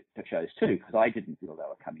those shows too, because I didn't feel they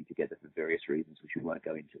were coming together for various reasons, which we won't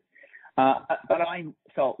go into. But I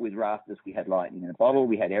felt with Rafters we had lightning in a bottle.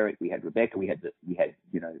 We had Eric, we had Rebecca, we had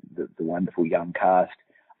the wonderful young cast.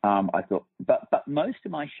 I thought, but most of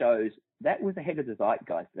my shows, that was ahead of the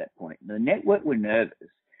zeitgeist at that point. The network were nervous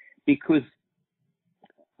because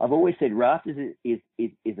I've always said Rafters is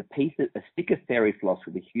a stick of fairy floss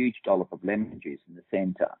with a huge dollop of lemon juice in the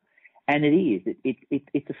centre. And it is.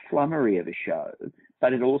 It's a flummery of a show,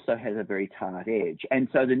 but it also has a very tart edge. And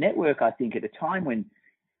so the network, I think, at a time when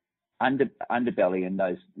Underbelly and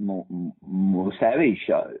those more savage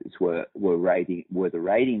shows were the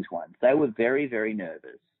ratings ones, they were very, very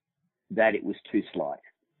nervous that it was too slight.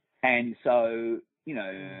 And so,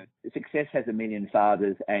 success has a million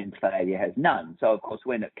fathers and failure has none. So, of course,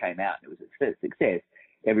 when it came out and it was a success,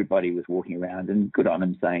 everybody was walking around, and good on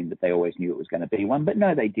them, saying that they always knew it was going to be one. But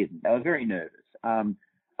no, they didn't. They were very nervous. Not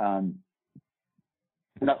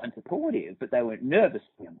unsupportive, but they weren't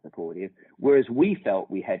nervously unsupportive, whereas we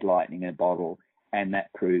felt we had lightning in a bottle, and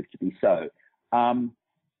that proved to be so.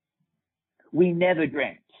 We never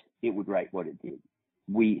dreamt it would rate what it did.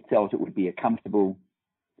 We felt it would be a comfortable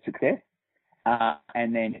success,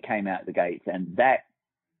 and then it came out the gates, and that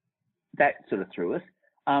sort of threw us.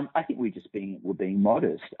 I think we're being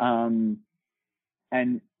modest,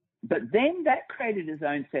 but then that created its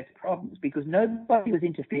own set of problems because nobody was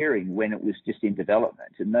interfering when it was just in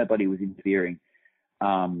development, and nobody was interfering,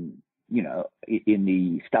 in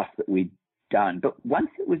the stuff that we'd done. But once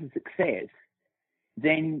it was a success,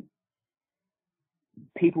 then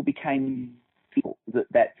people became feel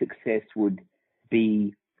that success would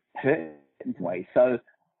be hurt in some way. So,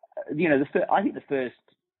 I think the first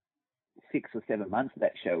 6 or 7 months of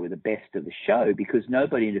that show were the best of the show because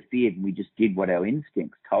nobody interfered and we just did what our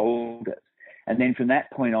instincts told us. And then from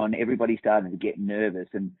that point on, everybody started to get nervous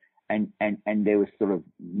and there was sort of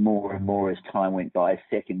more and more as time went by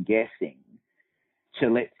second guessing. So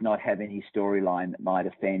let's not have any storyline that might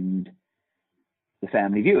offend the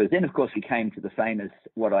family viewers. Then, of course, we came to the famous,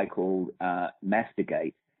 what I call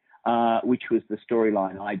Mastergate, which was the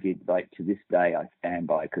storyline I did, like to this day I stand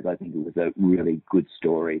by because I think it was a really good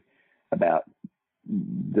story about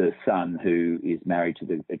the son who is married to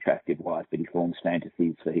the attractive wife, but he forms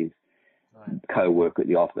fantasies for his co-worker at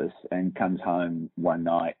the office and comes home one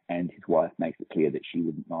night and his wife makes it clear that she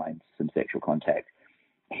wouldn't mind some sexual contact.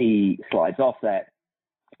 He slides off that,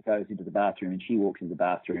 goes into the bathroom, and she walks into the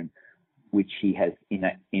bathroom, which he has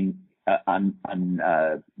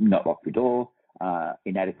not locked the door,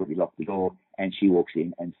 inadequately locked the door, and she walks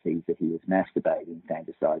in and sees that he was masturbating,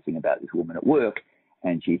 fantasizing about this woman at work,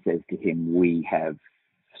 and she says to him, we have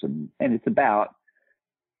some, and it's a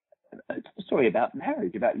story about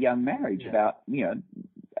marriage, about young marriage, about,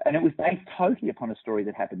 and it was based totally upon a story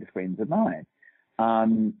that happened to friends of mine.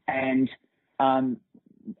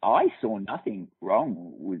 I saw nothing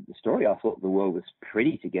wrong with the story. I thought the world was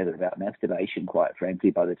pretty together about masturbation, quite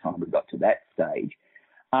frankly, by the time we got to that stage.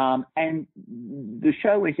 And the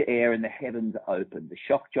show went to air and the heavens opened. The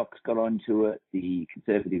shock jocks got onto it. The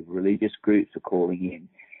conservative religious groups were calling in.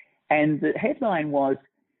 And the headline was,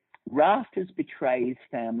 Rafters betrays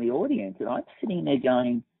family audience. And I'm sitting there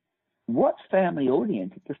going, what's family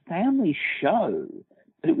audience? It's a family show,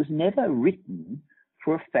 but it was never written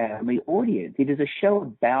for a family audience. It is a show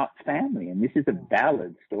about family, and this is a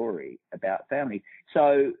ballad story about family.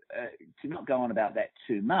 So to not go on about that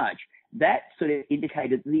too much, that sort of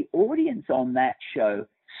indicated the audience on that show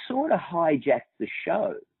sort of hijacked the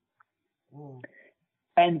show. Mm.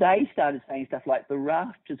 And they started saying stuff like the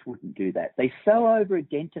Rafters wouldn't do that. They so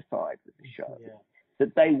over-identified with the show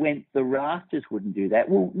that they went, the Rafters wouldn't do that.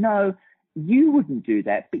 Well, no, you wouldn't do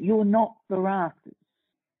that, but you're not the Rafters.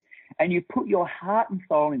 And you put your heart and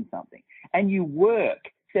soul in something, and you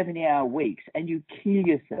work 70-hour weeks, and you kill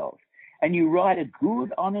yourself, and you write a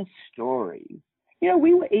good, honest story.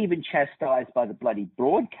 We were even chastised by the bloody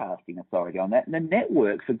broadcasting authority on that, and the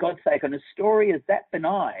network, for God's sake, on a story as that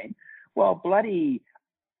benign, while bloody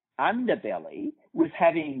Underbelly was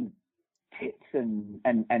having tits and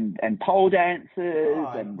pole dancers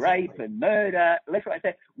and rape and murder, left, right,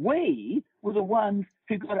 center. We were the ones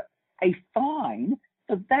who got a fine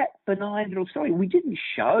for that benign little story. We didn't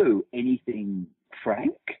show anything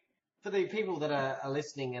frank. For the people that are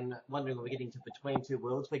listening and wondering if we're getting to Between Two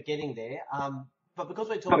Worlds, we're getting there. But because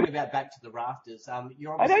we're talking about Back to the Rafters,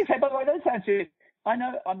 you're obviously... By the way, I don't sound too... I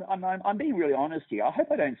know I'm being really honest here. I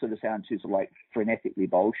hope I don't sort of sound too sort of like frenetically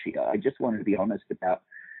bullshit. I just wanted to be honest about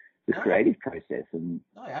the creative process. And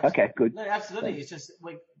okay, good. No, absolutely. It's just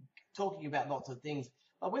we're talking about lots of things.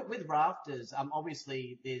 With Rafters,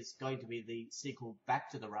 obviously there's going to be the sequel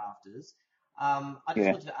Back to the Rafters. I just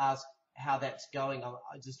wanted to ask how that's going.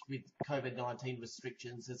 Just with COVID-19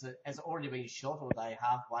 restrictions, has it already been shot, or are they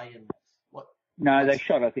halfway? And what? No, they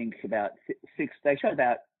shot I think about six. They shot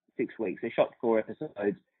about 6 weeks. They shot 4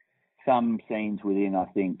 episodes. Some scenes within, I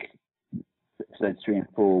think, episodes 3 and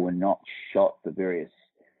 4 were not shot for various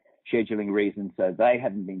scheduling reasons, so they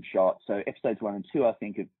haven't been shot. So episodes 1 and 2, I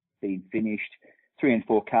think, have been finished. 3 and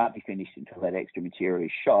 4 can't be finished until that extra material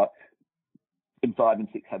is shot. And 5 and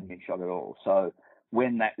 6 haven't been shot at all. So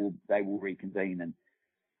when they will reconvene and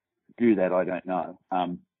do that, I don't know.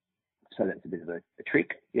 So that's a bit of a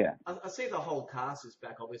trick, yeah. I see the whole cast is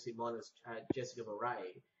back, obviously, minus Jessica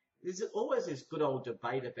Murray. There's always this good old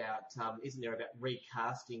debate about, isn't there, about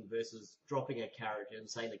recasting versus dropping a character and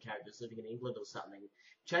saying the character's living in England or something.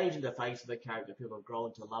 Changing the face of the character, people have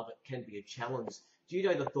grown to love it, can be a challenge. Do you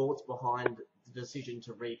know the thoughts behind the decision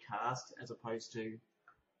to recast as opposed to,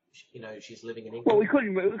 she's living in England? Well, we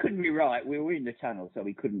couldn't rewrite. We were in the tunnel, so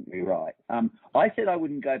we couldn't rewrite. I said I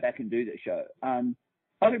wouldn't go back and do the show. I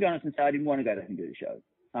would be honest and say I didn't want to go back and do the show.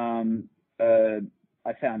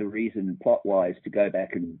 I found a reason plot-wise to go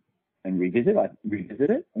back and revisit. I revisited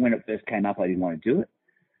it. When it first came up, I didn't want to do it.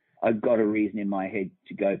 I got a reason in my head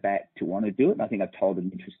to go back to want to do it, and I think I've told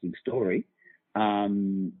an interesting story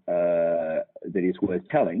that is worth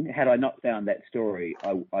telling. Had I not found that story,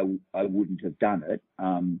 I wouldn't have done it.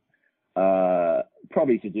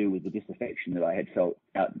 Probably to do with the disaffection that I had felt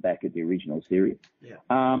out the back of the original series. Yeah.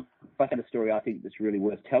 But I had a story I think that's really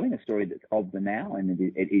worth telling, a story that's of the now, and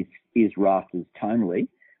it is Rafters tonally,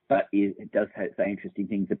 but it does say interesting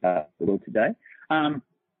things about the world today.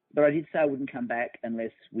 But I did say I wouldn't come back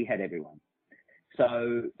unless we had everyone.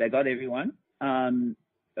 So they got everyone. Then,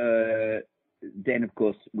 of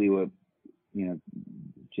course, we were,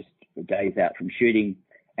 just days out from shooting,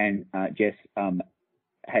 and Jess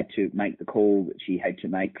had to make the call that she had to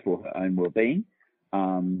make for her own well-being,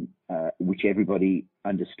 which everybody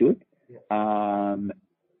understood. Yeah.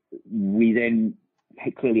 We then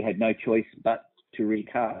clearly had no choice but to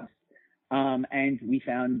recast, and we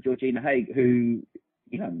found Georgina Haigh, who,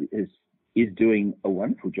 is doing a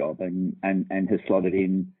wonderful job and has slotted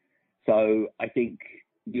in. So I think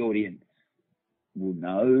the audience will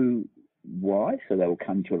know why, so they will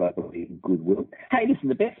come to it, I believe, goodwill. Hey, listen,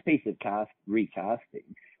 the best piece of recasting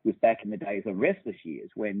was back in the days of Restless Years,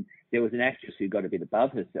 when there was an actress who got a bit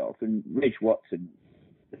above herself, and Reg Watson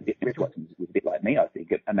was a bit like me, I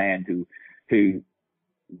think, a man who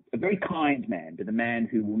a very kind man, but a man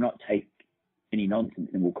who will not take any nonsense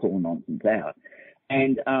and will call nonsense out.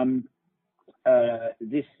 And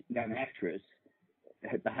this young actress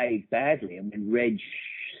had behaved badly, and when Reg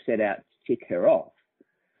set out to tick her off,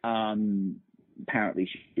 apparently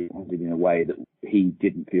she responded in a way that he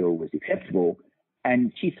didn't feel was acceptable.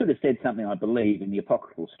 And she sort of said something, I believe, in the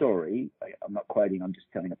apocryphal story. I'm not quoting, I'm just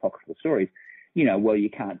telling apocryphal stories. Well, you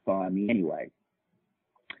can't fire me anyway.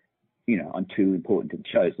 I'm too important to the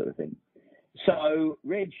show, sort of thing. So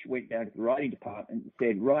Reg went down to the writing department and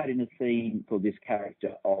said, write in a scene for this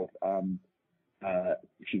character of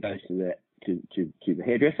she goes to the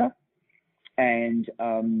hairdresser, and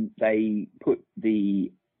they put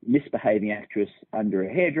the misbehaving actress under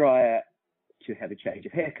a hairdryer to have a change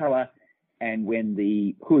of hair colour, and when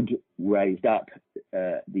the hood raised up,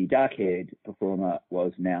 the dark-haired performer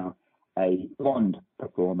was now a blonde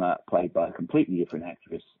performer played by a completely different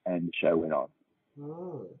actress, and the show went on.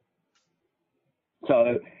 Oh.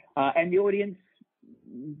 So, and the audience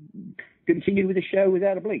continued with the show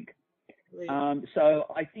without a blink. So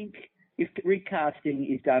I think if recasting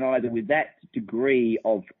is done either with that degree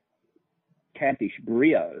of campish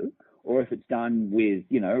brio, or if it's done with,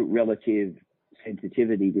 relative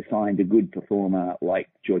sensitivity to find a good performer like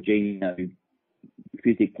Georgina, who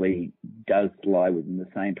physically does lie within the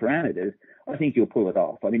same parameters, I think you'll pull it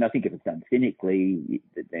off. I mean, I think if it's done cynically,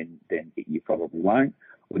 then you probably won't,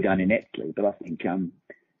 or done ineptly. But I think,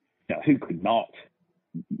 who could not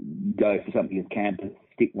go for something as camp as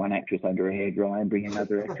stick one actress under a hairdryer and bring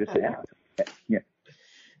another actress out? Yeah.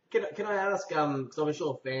 Can I ask? Because I'm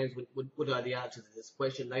sure fans would know the answer to this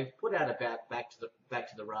question. They've put out about back to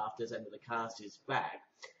the rafters and the cast is back.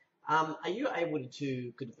 Are you able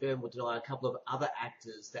to confirm or deny a couple of other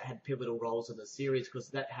actors that had pivotal roles in the series? Because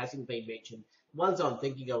that hasn't been mentioned. Ones I'm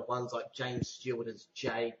thinking of, ones like James Stewart as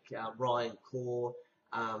Jake, Ryan Core,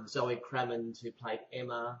 Zoe Crammond, who played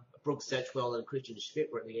Emma, Brooke Satchwell and Christian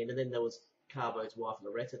Schmidt were at the end, and then there was Carbo's wife,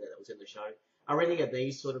 Loretta, that was in the show. Are any of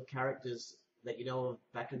these sort of characters that you know of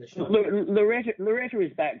back in the show? Loretta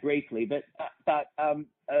is back briefly, but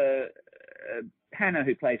Hannah,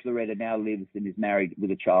 who plays Loretta, now lives and is married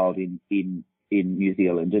with a child in New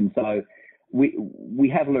Zealand, and so we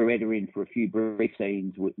have Loretta in for a few brief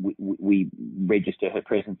scenes. We register her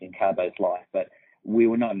presence in Carbo's life, but we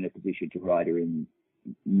were not in a position to write her in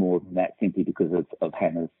more than that, simply because of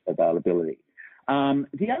Hannah's availability.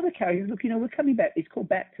 The other characters, look, we're coming back. It's called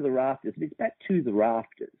Back to the Rafters, but it's Back to the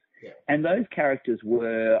Rafters. Yeah. And those characters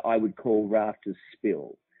were, I would call, rafters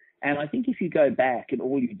spill. And I think if you go back and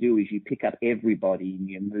all you do is you pick up everybody and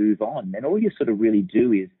you move on, then all you sort of really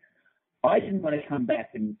do is, I didn't want to come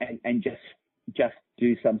back and just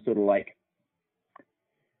do some sort of like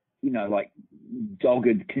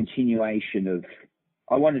dogged continuation of,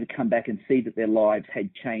 I wanted to come back and see that their lives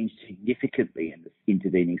had changed significantly in the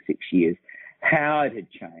intervening 6 years, how it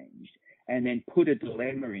had changed, and then put a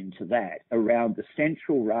dilemma into that around the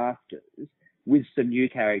central rafters with some new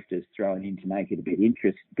characters thrown in to make it a bit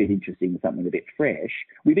interesting, something a bit fresh.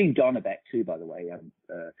 We bring Donna back too, by the way,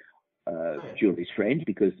 Julie's friend,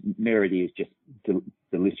 because Meredith is just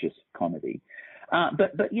delicious comedy.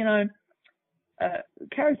 But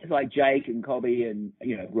characters like Jake and Cobby and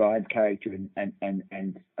Ryan's character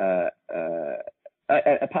and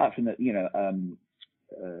apart from that,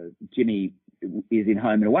 Jimmy is in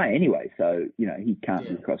Home and Away anyway, so he can't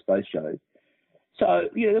be across both shows. So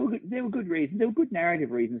there were good reasons. There were good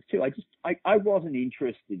narrative reasons too. I wasn't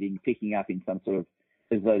interested in picking up in some sort of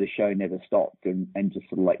as though the show never stopped and just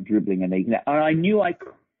sort of like dribbling and eating. And I knew I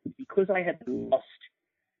could, because I had lost,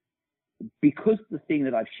 because the thing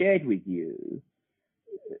that I've shared with you,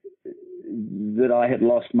 that I had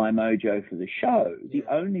lost my mojo for the show. The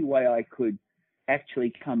only way I could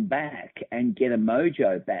actually come back and get a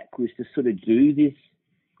mojo back was to sort of do this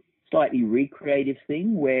slightly recreative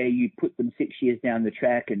thing where you put them 6 years down the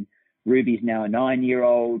track and Ruby's now a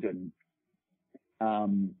 9-year-old and,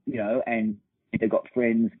 and they've got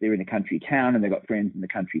friends, they're in a country town and they've got friends in the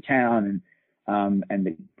country town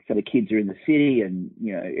so the kids are in the city and,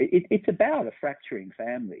 it's about a fracturing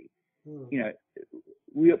family.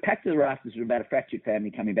 Packed to the Rafters are about a fractured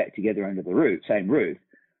family coming back together under the same roof.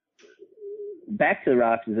 Back to the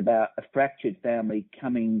Rafters is about a fractured family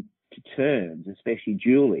coming to terms, especially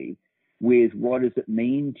Julie, with what does it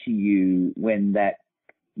mean to you when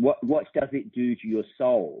what does it do to your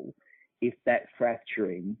soul if that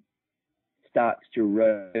fracturing starts to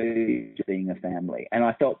erode being a family? And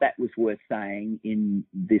I thought that was worth saying in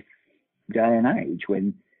this day and age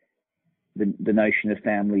when the notion of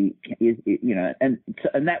family is, and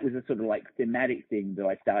that was a sort of like thematic thing that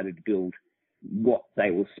I started to build what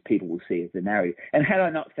people will see as the narrative. And had I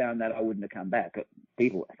not found that, I wouldn't have come back.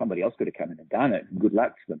 Somebody else could have come in and done it, and good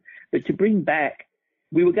luck to them. But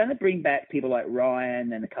we were going to bring back people like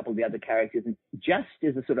Ryan and a couple of the other characters, and just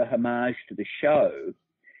as a sort of homage to the show,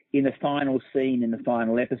 in the final scene, in the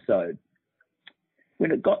final episode,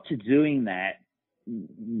 when it got to doing that,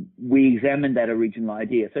 we examined that original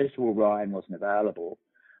idea. First of all, Ryan wasn't available.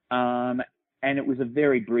 And it was a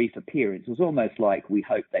very brief appearance. It was almost like we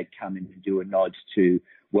hoped they'd come in to do a nod to,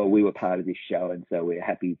 well, we were part of this show, and so we're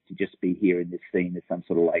happy to just be here in this scene as some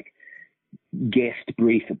sort of like guest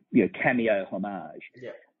brief, cameo homage.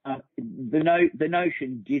 Yeah. The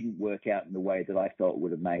notion didn't work out in the way that I thought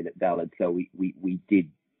would have made it valid, so we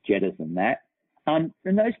did jettison that. And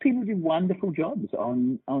those people did wonderful jobs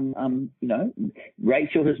on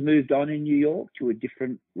Rachel has moved on in New York to a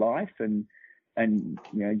different life, and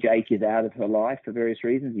Jake is out of her life for various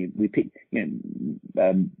reasons. We picked,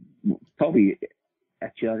 probably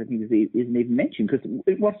actually I don't think it isn't even mentioned because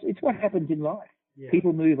it's what happens in life. Yeah.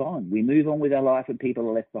 People move on. We move on with our life, and people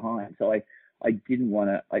are left behind. So I didn't want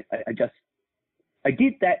to. I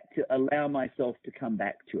did that to allow myself to come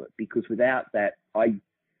back to it, because without that,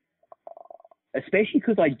 especially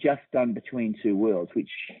because I'd just done Between Two Worlds, which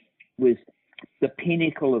was the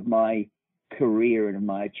pinnacle of my career and of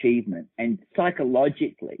my achievement, and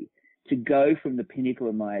psychologically to go from the pinnacle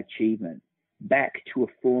of my achievement back to a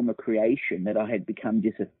form of creation that I had become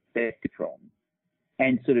disaffected from,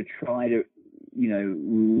 and sort of try to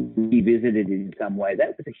revisit it in some way,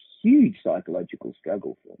 that was a huge psychological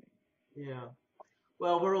struggle for me. Yeah,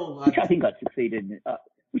 well, we're all which I think I succeeded in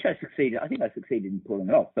pulling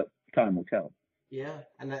it off, but time will tell. Yeah,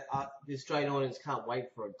 and the Australian audience can't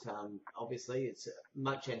wait for it. Obviously, it's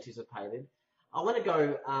much anticipated. I want to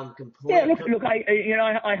go complete. Yeah, look.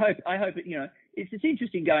 I hope it's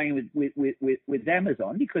interesting going with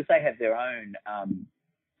Amazon, because they have their own.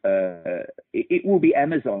 It will be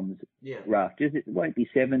Amazon's rafters. It won't be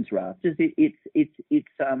Seven's rafters. It's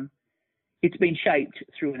been shaped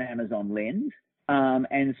through an Amazon lens,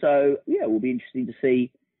 and so it will be interesting to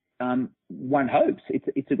see. One hopes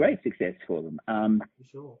it's a great success for them. For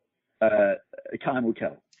sure. Time will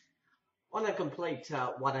tell. On a complete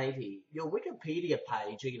 180, your Wikipedia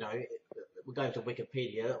page, we're going to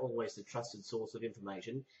Wikipedia, always the trusted source of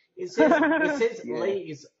information. It says Lee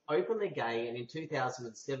is openly gay, and in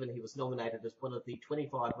 2007 he was nominated as one of the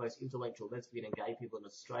 25 most influential lesbian and gay people in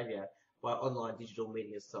Australia by online digital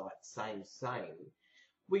media site Same Same.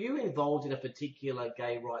 Were you involved in a particular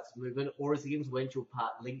gay rights movement, or is the influential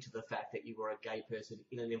part linked to the fact that you were a gay person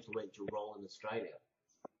in an influential role in Australia?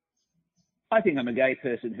 I think I'm a gay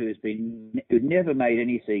person who's never made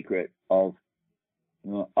any secret of.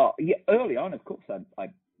 Early on, of course,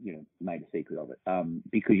 I made a secret of it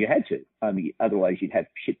because you had to. Otherwise you'd have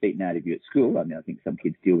shit beaten out of you at school. I think some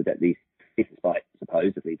kids deal with that these days, despite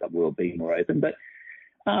supposedly the world being more open. But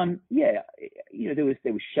there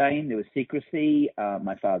was shame, there was secrecy.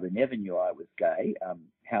 My father never knew I was gay.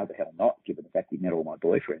 How the hell not, given the fact he met all my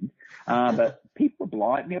boyfriends. But people are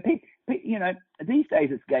blind. These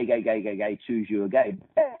days it's gay, choose you a gay.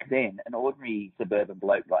 Back then, an ordinary suburban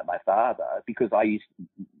bloke like my father, because I used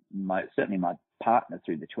certainly my partner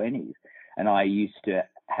through the 20s, and I used to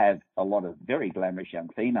have a lot of very glamorous young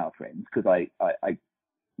female friends because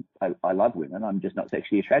I love women. I'm just not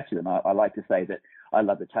sexually attracted to them. I like to say that I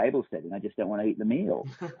love the table setting. I just don't want to eat the meal.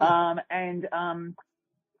 And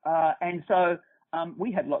so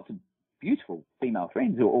we had lots of beautiful female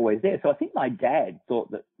friends who were always there. So I think my dad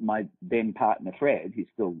thought that my then partner Fred, who's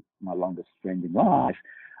still my longest friend in life,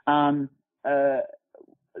 that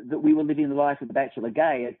we were living the life of the bachelor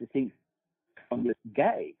gay as distinct from the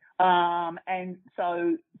gay. And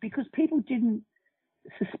so because people didn't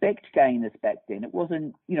suspect gayness back then. It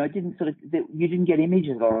wasn't, it didn't you didn't get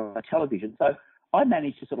images on television. So I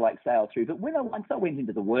managed to sort of like sail through. But once I went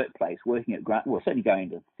into the workplace, working at certainly going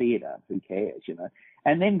to theatre, who cares,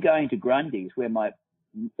 and then going to Grundy's where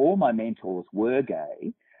all my mentors were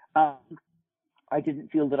gay, I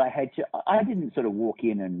didn't feel that I didn't sort of walk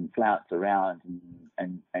in and flounce around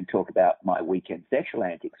and talk about my weekend sexual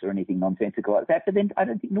antics or anything nonsensical like that. But then I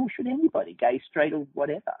don't think, nor should anybody, gay, straight or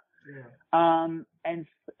whatever. Yeah.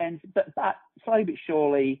 But slowly but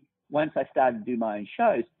surely, once I started to do my own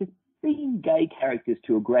shows, just seeing gay characters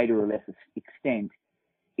to a greater or lesser extent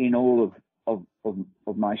in all of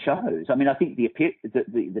my shows. I mean, I think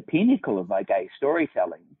the pinnacle of my gay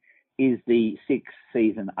storytelling is the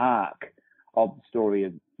 6-season arc of the story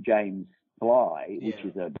of James Bly, which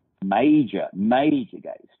is a major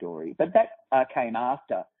gay story. But that came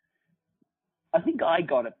after. I think I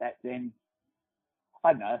got it back then.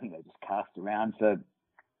 I don't know. I think they just cast around for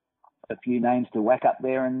a few names to whack up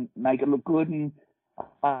there and make it look good. And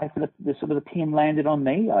the pin landed on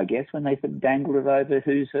me, I guess, when they sort of dangled it over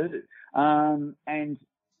who's who. And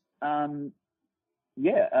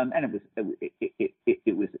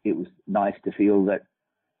it was nice to feel that,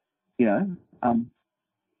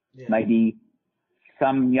 maybe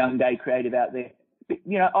some young gay creative out there. But,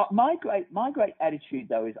 my great attitude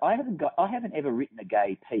though is I haven't ever written a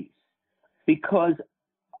gay piece because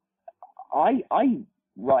I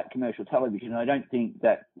write commercial television. And I don't think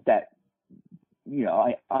that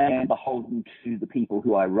I am beholden to the people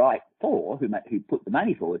who I write for, who put the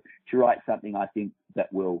money forward to write something I think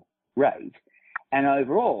that will rate. And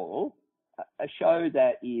overall, a show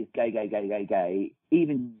that is gay,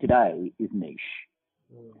 even today, is niche.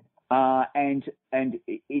 And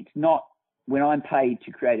it's not, when I'm paid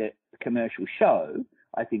to create a commercial show,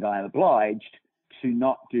 I think I am obliged to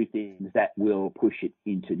not do things that will push it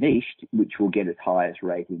into niche, which will get as high as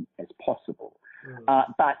rating as possible.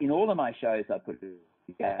 But in all of my shows I put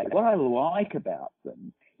together, what I like about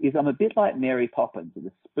them is I'm a bit like Mary Poppins, and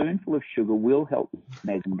a spoonful of sugar will help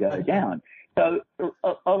Megan go down. So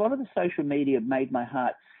a lot of the social media made my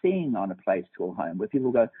heart sing on A Place to Call Home, where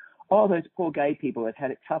people go, oh, those poor gay people have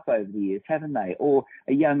had it tough over the years, haven't they? Or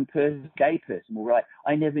a young gay person will write,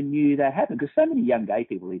 I never knew that happened. Because so many young gay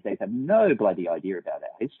people these days have no bloody idea about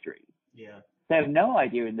our history. Yeah. They have no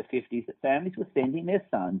idea in the 50s that families were sending their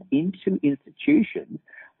sons into institutions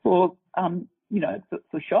for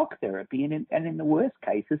shock therapy and in the worst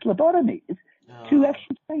cases, lobotomies to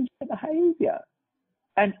actually change their behaviour.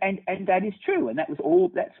 And that is true. And that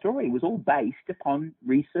story was all based upon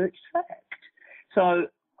researched fact. So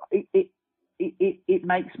it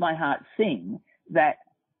makes my heart sing that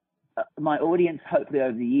my audience, hopefully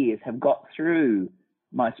over the years, have got through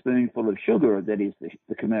my spoonful of sugar, that is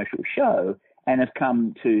the commercial show, and have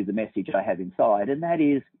come to the message I have inside. And that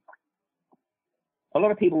is, a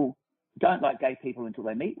lot of people don't like gay people until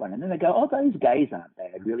they meet one. And then they go, oh, those gays aren't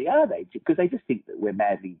bad, really, are they? Because they just think that we're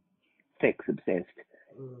madly sex-obsessed,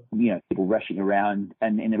 people rushing around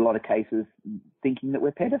and in a lot of cases thinking that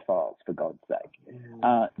we're pedophiles, for God's sake,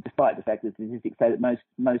 despite the fact that statistics say that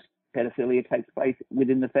most pedophilia takes place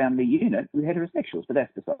within the family unit with heterosexuals, but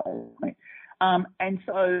that's beside the point. And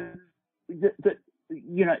so,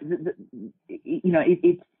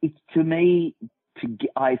 it's to me,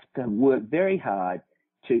 I have worked very hard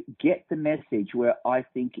to get the message where I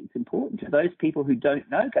think it's important to those people who don't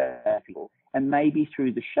know gay people. And maybe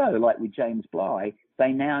through the show, like with James Bly,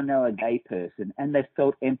 they now know a gay person and they've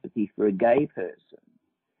felt empathy for a gay person.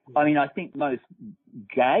 I mean, I think most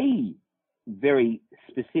gay, very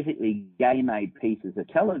specifically gay-made pieces of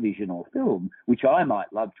television or film, which I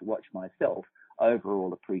might love to watch myself,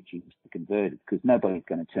 overall are preaching to the converted, because nobody's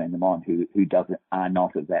going to turn them on who are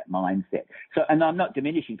not of that mindset. So, and I'm not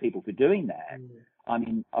diminishing people for doing that. I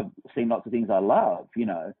mean, I've seen lots of things I love,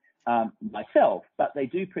 myself, but they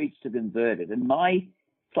do preach to the converted. And my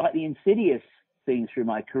slightly insidious thing through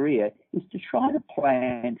my career is to try to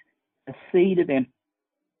plant a seed of empathy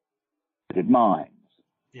minds.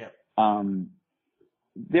 Yeah.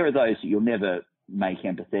 There are those that you'll never make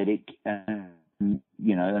empathetic, and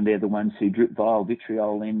they're the ones who drip vile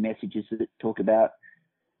vitriol in messages that talk about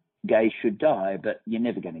gays should die, but you're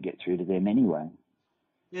never going to get through to them anyway.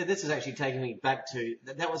 Yeah, this is actually taking me back to,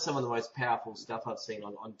 that was some of the most powerful stuff I've seen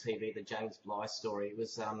on TV, the James Bly story. It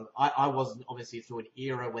was, I wasn't obviously through an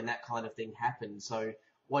era when that kind of thing happened, so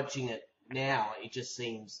watching it now, it just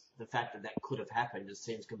seems, the fact that could have happened just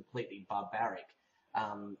seems completely barbaric,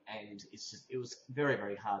 and it was very,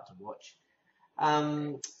 very hard to watch.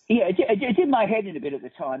 It did my head in a bit at the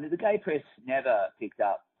time. The gay press never picked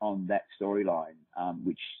up on that storyline,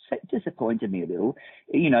 which disappointed me a little.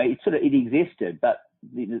 It existed, but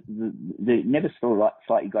never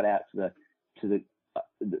slightly got out to the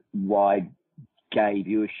wide gay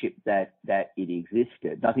viewership that it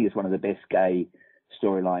existed. I think it's one of the best gay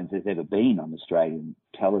storylines there's ever been on Australian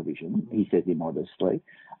television, he says immodestly.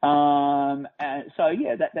 And so,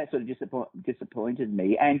 yeah, that sort of disappointed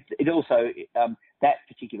me. And it also, that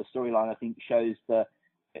particular storyline, I think, shows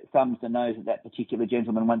thumbs the nose of that particular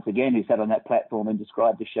gentleman once again who sat on that platform and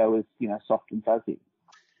described the show as, soft and fuzzy.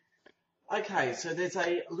 Okay, so there's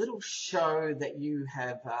a little show that you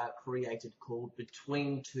have created called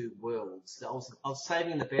Between Two Worlds. I was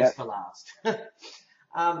saving the best for last.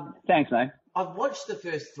 Thanks, mate. I've watched the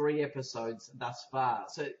first 3 episodes thus far.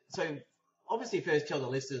 So obviously first tell the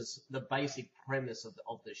listeners the basic premise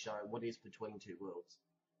of the show. What is Between Two Worlds?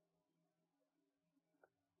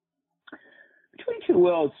 Between Two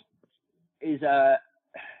Worlds is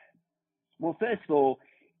well, first of all,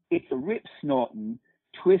 it's a rip-snorting,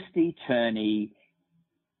 twisty-turny,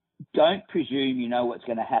 don't presume you know what's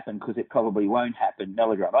going to happen because it probably won't happen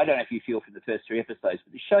melodrama. I don't know if you feel from the first 3 episodes,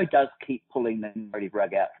 but the show does keep pulling the narrative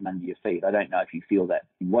rug out from under your feet. I don't know if you feel that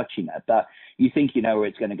in watching it, but you think you know where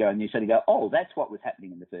it's going to go and you suddenly go, oh, that's what was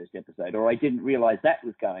happening in the first episode, or I didn't realise that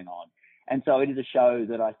was going on. And so it is a show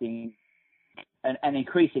that I think, and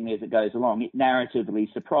increasingly as it goes along, it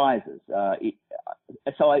narratively surprises.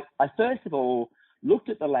 So I first of all looked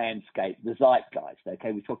at the landscape, the zeitgeist.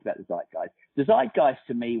 Okay, we talked about the zeitgeist. The zeitgeist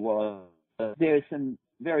to me was there are some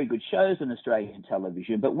very good shows on Australian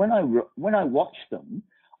television, but when I watch them,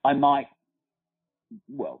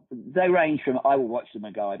 they range from I will watch them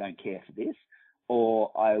and go, I don't care for this,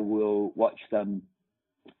 or I will watch them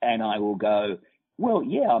and I will go, well,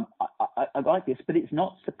 yeah, I like this, but it's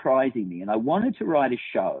not surprising me. And I wanted to write a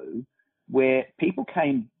show where people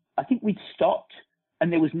came, I think we'd stopped,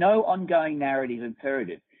 and there was no ongoing narrative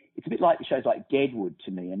imperative. It's a bit like the shows like Deadwood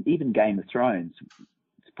to me, and even Game of Thrones.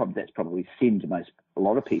 That's probably sin to a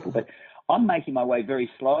lot of people. But I'm making my way very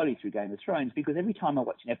slowly through Game of Thrones because every time I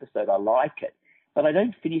watch an episode, I like it. But I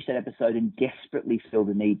don't finish that episode and desperately feel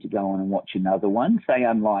the need to go on and watch another one. Say,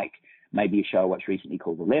 unlike maybe a show I watched recently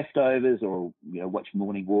called The Leftovers, or watched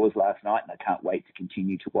Morning Wars last night, and I can't wait to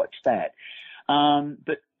continue to watch that.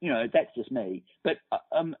 But that's just me. But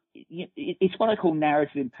it's what I call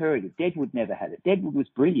narrative imperative. Deadwood never had it. Deadwood was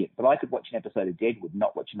brilliant, but I could watch an episode of Deadwood and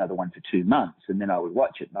not watch another one for 2 months, and then I would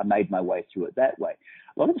watch it, and I made my way through it that way.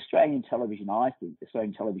 A lot of Australian television, I think,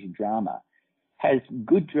 Australian television drama, has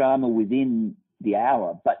good drama within the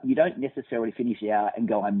hour, but you don't necessarily finish the hour and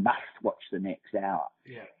go, I must watch the next hour.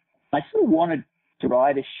 Yeah. I sort of wanted to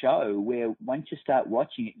write a show where once you start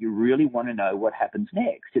watching it, you really want to know what happens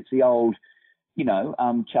next. It's the old,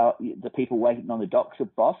 the people waiting on the docks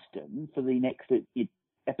of Boston for the next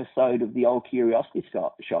episode of the old Curiosity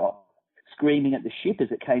Shop, screaming at the ship as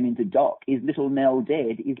it came into dock, is little Nell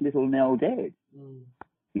dead? Is little Nell dead?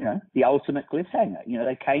 Mm. The ultimate cliffhanger.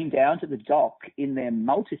 They came down to the dock in their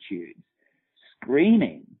multitudes,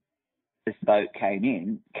 screaming. This boat came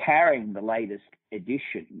in, carrying the latest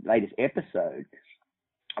episode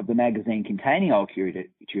of the magazine containing old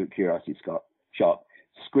Curiosity Shop,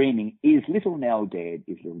 screaming, is little Nell dead?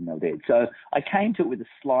 Is little Nell dead? So I came to it with a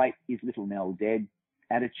slight is little Nell dead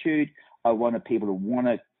attitude. I wanted people to want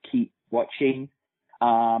to keep watching.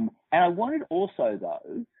 And I wanted also,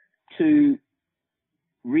 though, to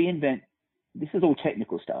reinvent, this is all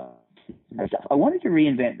technical stuff. I wanted to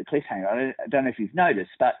reinvent the cliffhanger. I don't know if you've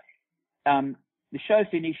noticed, but the show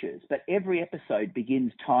finishes, but every episode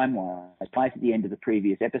begins time-wise, right at the end of the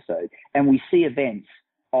previous episode, and we see events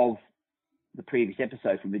of the previous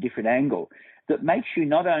episode from a different angle that makes you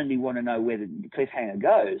not only want to know where the cliffhanger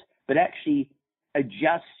goes, but actually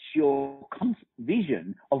adjusts your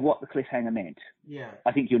vision of what the cliffhanger meant. Yeah.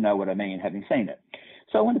 I think you'll know what I mean, having seen it.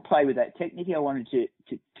 So I wanted to play with that technique. I wanted to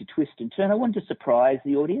twist and turn. I wanted to surprise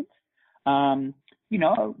the audience. I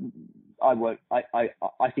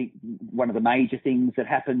think one of the major things that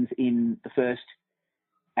happens in the first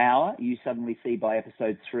hour, you suddenly see by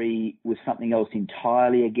episode 3 was something else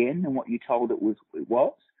entirely again than what you told it was.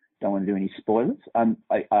 Don't want to do any spoilers. I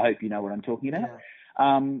hope you know what I'm talking about.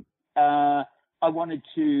 Yeah. I wanted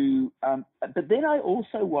to, but then I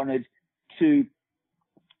also wanted to,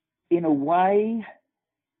 in a way,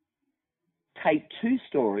 take 2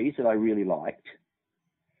 stories that I really liked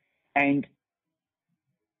and,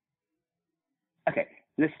 okay,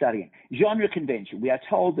 let's start again. Genre convention. We are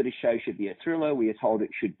told that a show should be a thriller. We are told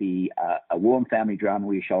it should be a warm family drama.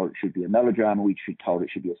 We are told it should be a melodrama. We are told it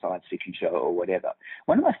should be a science fiction show or whatever.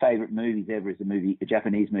 One of my favorite movies ever is a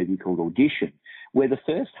Japanese movie called Audition, where the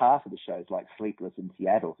first half of the show is like Sleepless in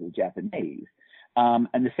Seattle for the Japanese.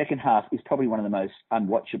 And the second half is probably one of the most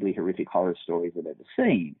unwatchably horrific horror stories I've ever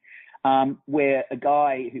seen, where a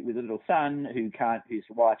guy with a little son whose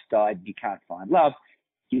wife's died and he can't find love,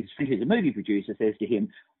 who's a movie producer, says to him,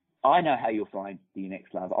 I know how you'll find your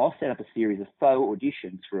next love. I'll set up a series of faux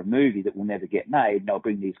auditions for a movie that will never get made, and I'll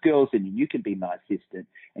bring these girls in, and you can be my assistant,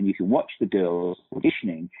 and you can watch the girls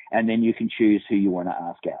auditioning, and then you can choose who you want to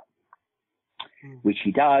ask out. Which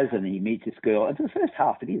he does, and then he meets this girl. And for the first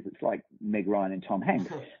half it's like Meg Ryan and Tom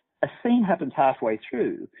Hanks. A scene happens halfway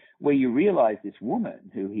through where you realise this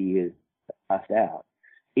woman who he is asked out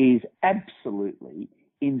is absolutely,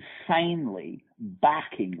 insanely,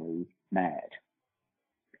 backingly mad.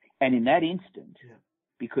 And in that instant,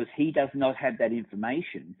 because he does not have that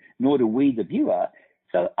information, nor do we, the viewer,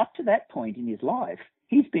 so up to that point in his life,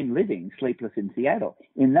 he's been living sleepless in Seattle.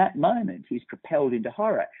 In that moment, he's propelled into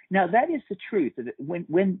horror. Now, that is the truth. That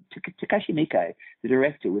when Takashi Miike, the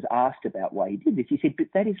director, was asked about why he did this, he said, but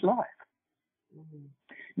that is life. Mm-hmm.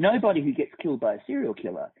 Nobody who gets killed by a serial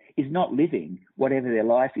killer is not living whatever their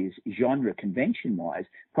life is, genre convention-wise,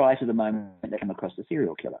 prior to the moment they come across the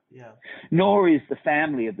serial killer. Yeah. Nor is the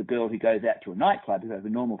family of the girl who goes out to a nightclub, who has a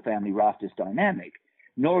normal family rafters dynamic,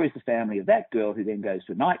 nor is the family of that girl who then goes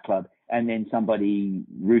to a nightclub and then somebody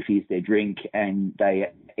roofies their drink and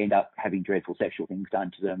they end up having dreadful sexual things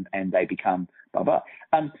done to them and they become blah-blah.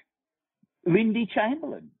 Lindy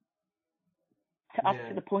Chamberlain, up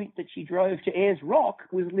to the point that she drove to Ayers Rock,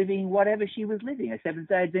 was living whatever she was living, a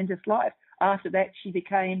Seventh-day Adventist life. After that, she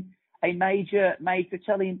became a major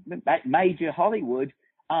Hollywood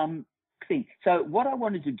thing. So what I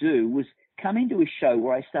wanted to do was come into a show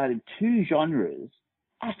where I started two genres,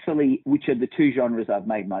 utterly, which are the two genres I've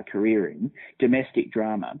made my career in, domestic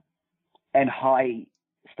drama and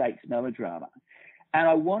high-stakes melodrama. And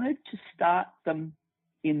I wanted to start them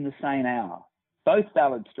in the same hour. Both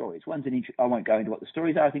valid stories. One's I won't go into what the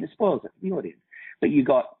stories are. I think it spoils it for the audience. But you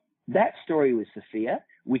got that story with Sophia,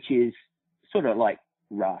 which is sort of like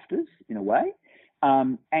Rafters in a way.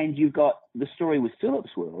 And you've got the story with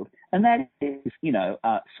Philip's World, and that is,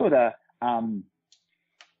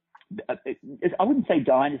 I wouldn't say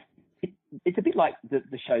dynasty. It's a bit like the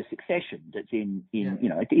show Succession. That's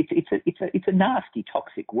it's a nasty,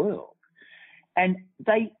 toxic world. And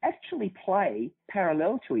they actually play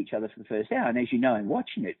parallel to each other for the first hour. And as you know, in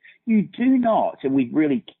watching it, you do not, and we've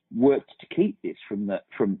really worked to keep this from the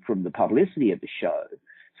publicity of the show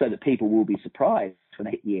so that people will be surprised when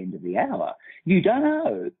they hit the end of the hour. You don't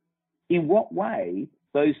know in what way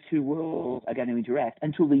those two worlds are going to interact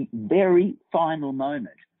until the very final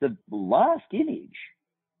moment, the last image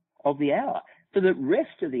of the hour. For the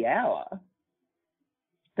rest of the hour,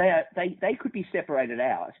 they could be separated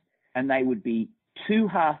out, and they would be 2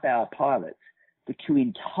 half-hour pilots for two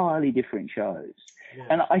entirely different shows. Yeah.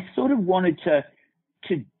 And I sort of wanted to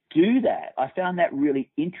do that. I found that really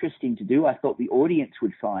interesting to do. I thought the audience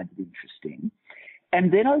would find it interesting.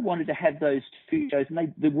 And then I wanted to have those two shows,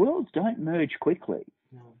 and the worlds don't merge quickly.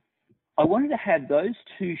 No. I wanted to have those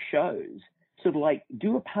two shows sort of like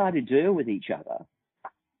do a pas de deux with each other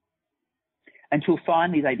until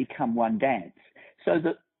finally they become one dance. So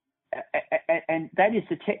that, and that is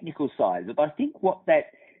the technical side. But I think what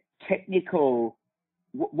that technical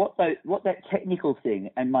thing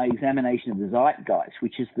and my examination of the zeitgeist,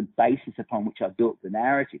 which is the basis upon which I built the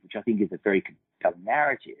narrative, which I think is a very compelling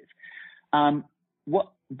narrative,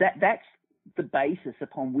 that's the basis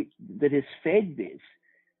upon which that has fed this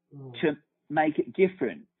to make it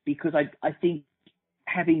different. Because I think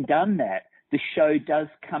having done that, the show does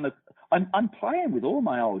come. I'm playing with all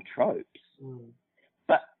my old tropes.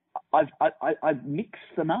 But I've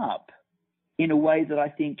mixed them up in a way that I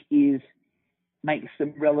think makes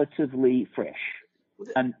them relatively fresh,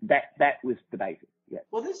 and that was the basis. Yeah.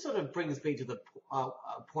 Well, this sort of brings me to the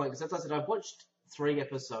point, because as I said, I've watched 3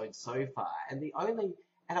 episodes so far, and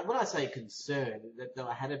when I say concern that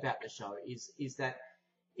I had about the show is that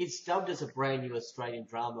it's dubbed as a brand new Australian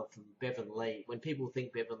drama from Bevan Lee. When people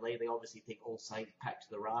think Bevan Lee, they obviously think All Saints packed to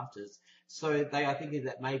the rafters. So they are thinking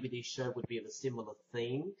that maybe this show would be of a similar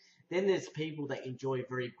theme. Then there's people that enjoy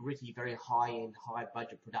very gritty, very high-end,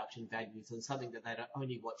 high-budget production values, and something that they don't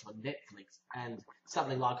only watch on Netflix. And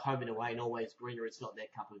something like Home and Away and Always Greener, it's not their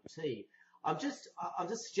cup of tea. I'm just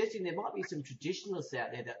suggesting there might be some traditionalists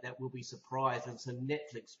out there that will be surprised, and some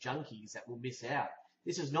Netflix junkies that will miss out.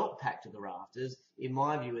 This is not packed to the rafters. In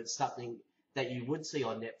my view, it's something that you would see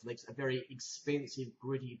on Netflix, a very expensive,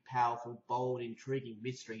 gritty, powerful, bold, intriguing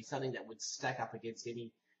mystery, something that would stack up against any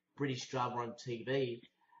British drama on TV.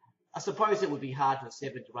 I suppose it would be hard for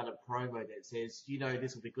Seven to run a promo that says,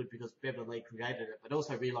 this will be good because Bevan Lee created it, but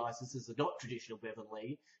also realise this is not traditional Bevan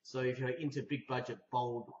Lee. So if you're into big budget,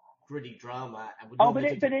 bold, gritty drama, and would but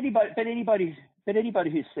anybody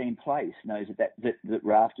who's seen Place knows that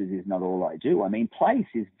Rafters is not all I do. I mean, Place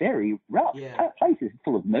is very rough. Yeah. Place is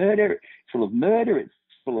full of murder. It's full of murder. It's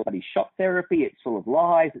full of bloody shock therapy. It's full of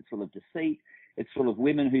lies. It's full of deceit. It's full of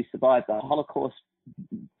women who survived the Holocaust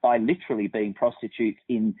by literally being prostitutes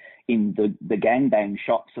in the gangbang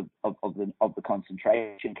shops of the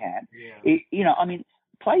concentration camp. Yeah.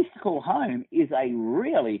 Place to Call Home is a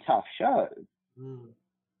really tough show. Mm.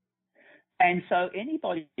 And so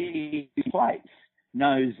anybody who Place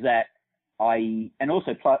knows that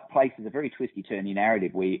Place is a very twisty, turny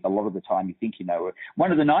narrative where a lot of the time you think you know it.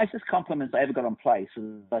 One of the nicest compliments I ever got on Place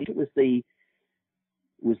was, I think it was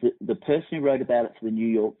the person who wrote about it for the New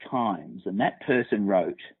York Times, and that person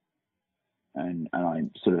wrote, and I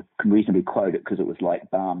sort of can reasonably quote it because it was like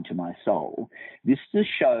balm to my soul, "This is a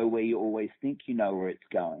show where you always think you know where it's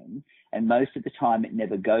going, and most of the time it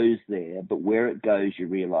never goes there, but where it goes you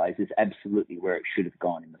realise is absolutely where it should have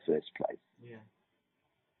gone in the first place." Yeah.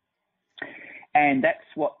 And that's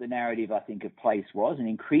what the narrative, I think, of Place was, and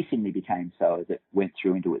increasingly became so as it went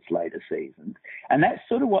through into its later seasons. And that's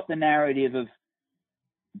sort of what the narrative of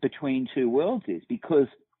Between Two Worlds is, because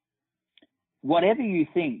wherever you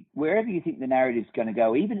think the narrative's going to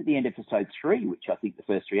go, even at the end of episode 3, which I think the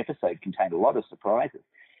first 3 episodes contained a lot of surprises,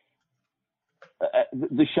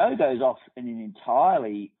 the show goes off in an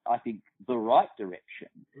entirely, I think, the right direction.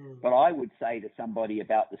 Mm. But I would say to somebody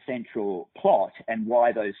about the central plot and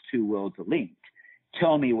why those two worlds are linked,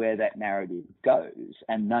 tell me where that narrative goes,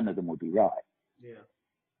 and none of them would be right. Yeah.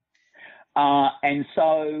 And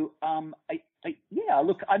so,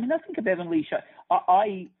 look, I mean, I think a Bevan Lee show.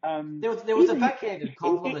 There was a backhanded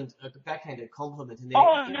compliment in there.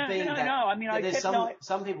 I mean, there's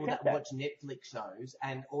some people that watch Netflix shows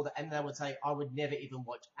and they would say, I would never even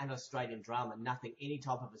watch an Australian drama, nothing, any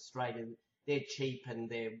type of Australian. They're cheap and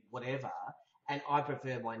they're whatever, and I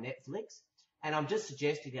prefer my Netflix. And I'm just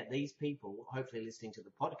suggesting that these people, hopefully listening to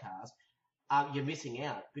the podcast, you're missing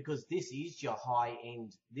out, because this is your high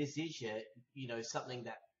end. This is your, something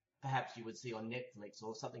that perhaps you would see on Netflix,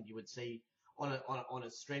 or something you would see on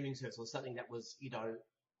a streaming service, or something that was,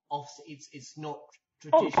 off. It's not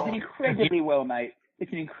traditional. It's an incredibly well made.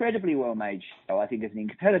 It's an incredibly well made show. I think it's an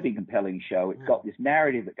incredibly compelling show. It's got this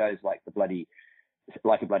narrative that goes like a bloody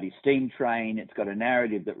steam train. It's got a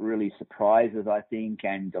narrative that really surprises, I think,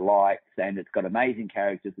 and delights, and it's got amazing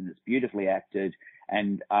characters, and it's beautifully acted.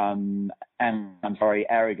 And I'm sorry,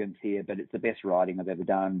 arrogance here, but it's the best writing I've ever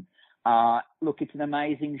done. Look, it's an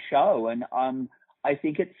amazing show, and I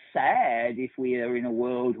think it's sad if we are in a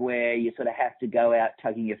world where you sort of have to go out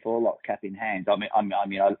tugging your forelock cap in hand. I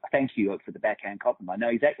thank you for the backhand compliment. I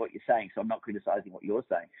know exactly what you're saying, so I'm not criticising what you're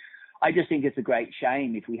saying. I just think it's a great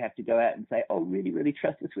shame if we have to go out and say, oh, really, really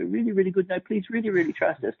trust us. We're really, really good. No, please, really, really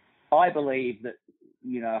trust us. I believe that,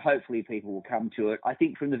 hopefully people will come to it. I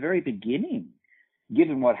think from the very beginning,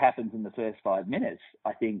 given what happens in the first 5 minutes,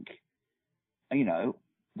 I think,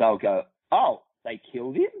 they'll go, oh, they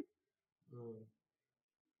killed him?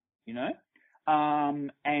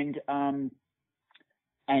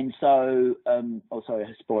 And so,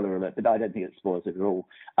 sorry, spoiler alert, but I don't think it spoils it at all.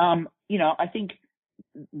 I think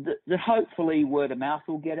that hopefully word of mouth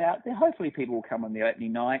will get out there. Hopefully people will come on the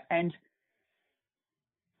opening night, and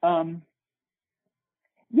look,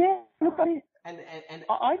 I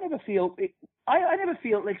never feel it. I never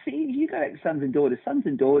feel like, see, you go back to Sons and Daughters. Sons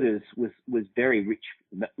and Daughters was very rich,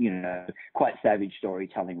 quite savage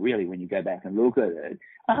storytelling, really, when you go back and look at it.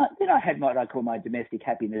 Then I had what I call my domestic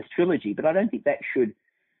happiness trilogy, but I don't think that should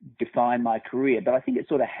define my career. But I think it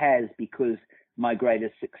sort of has, because my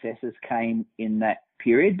greatest successes came in that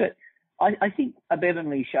period. But I think a Bevan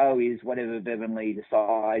Lee show is whatever Bevan Lee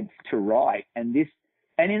decides to write. And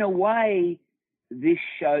in a way, this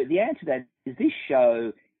show, the answer to that is, this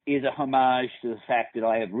show is a homage to the fact that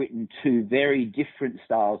I have written two very different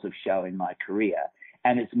styles of show in my career,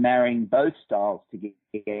 and it's marrying both styles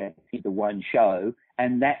together into one show.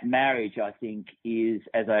 And that marriage, I think, is,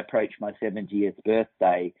 as I approach my 70th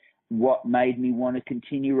birthday, what made me want to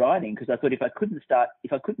continue writing, because I thought if I couldn't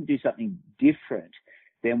do something different,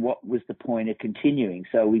 then what was the point of continuing?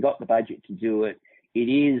 So we got the budget to do it. It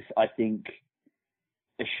is, I think,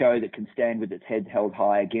 a show that can stand with its head held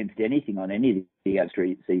high against anything on any of the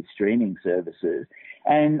streaming services,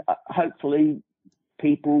 and hopefully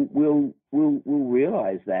people will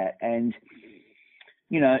realise that. And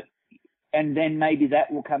and then maybe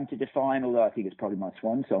that will come to define, although I think it's probably my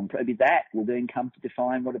swan song, maybe that will then come to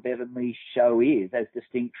define what a Bevan Lee show is, as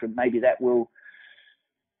distinct from, maybe that will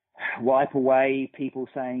wipe away people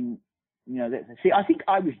saying, you know, see, I think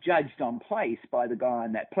I was judged on place by the guy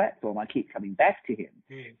on that platform. I keep coming back to him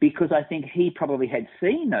because I think he probably had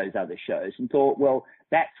seen those other shows and thought, well,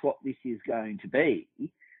 that's what this is going to be,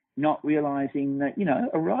 not realizing that, you know,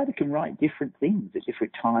 a writer can write different things at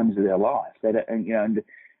different times of their life. And, you know, and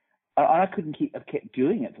I couldn't have kept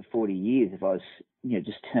doing it for 40 years if I was, you know,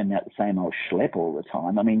 just turning out the same old schlep all the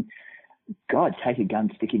time. I mean, God, take a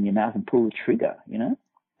gun, stick in your mouth and pull the trigger, you know?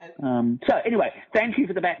 So anyway, thank you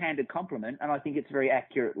for the backhanded compliment, and I think it's very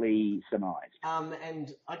accurately surmised.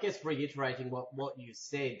 And I guess reiterating what you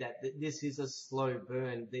said, that this is a slow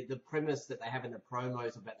burn. The premise that they have in the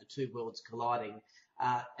promos about the two worlds colliding,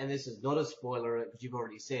 and this is not a spoiler because you've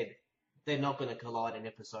already said they're not going to collide in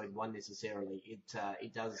episode 1 necessarily. It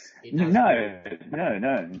does.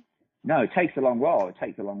 No, it takes a long while.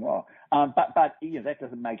 But you know, that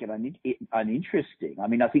doesn't make it uninteresting. I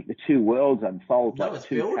mean, I think the two worlds unfold like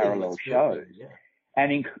two parallel shows. Yeah.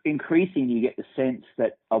 And increasingly you get the sense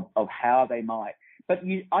that of how they might. But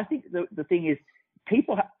I think the thing is,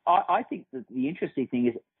 I think that the interesting thing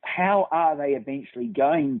is, how are they eventually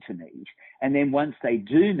going to meet? And then once they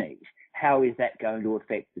do meet, how is that going to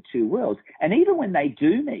affect the two worlds? And even when they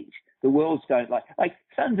do meet, the worlds don't like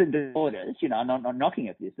Sons and Daughters, you know, I'm not knocking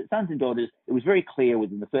at this, but Sons and Daughters, it was very clear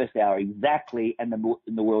within the first hour exactly, and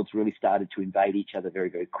the worlds really started to invade each other very,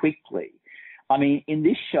 very quickly. I mean, in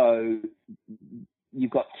this show,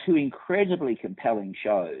 you've got two incredibly compelling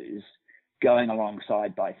shows going along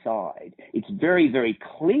side by side. It's very, very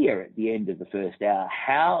clear at the end of the first hour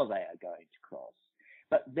how they are going to cross.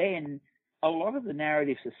 But then a lot of the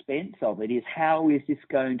narrative suspense of it is, how is this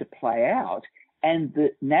going to play out? And the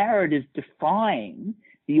narrative defying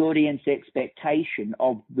the audience expectation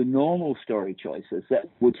of the normal story choices that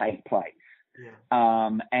would take place. Yeah.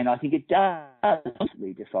 And I think it does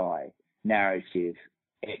constantly defy narrative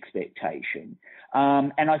expectation.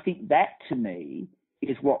 And I think that, to me,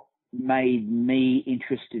 is what made me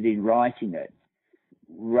interested in writing it,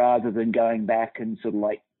 rather than going back and sort of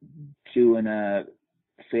like doing a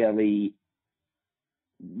fairly,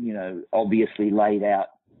 you know, obviously laid out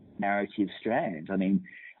narrative strands. I mean,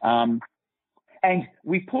 and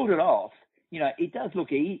we pulled it off. You know, it does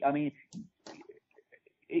look I mean,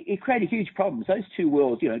 it created huge problems. Those two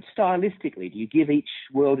worlds, you know, stylistically, do you give each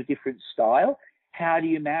world a different style? How do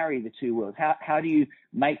you marry the two worlds? How do you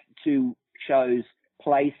make two shows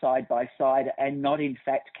play side by side and not in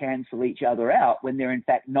fact cancel each other out when they're in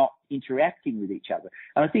fact not interacting with each other?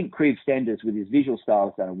 And I think Creve Stenders, with his visual style,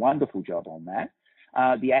 has done a wonderful job on that.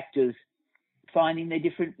 The actors finding their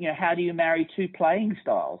different, you know, how do you marry two playing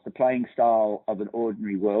styles? The playing style of an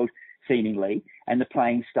ordinary world, seemingly, and the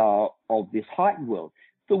playing style of this heightened world.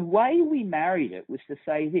 The way we married it was to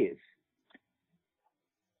say this: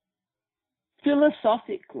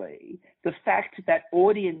 philosophically, the fact that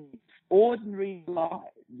ordinary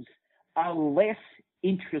lives are less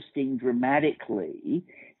interesting dramatically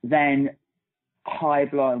than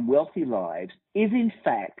high-blown wealthy lives is in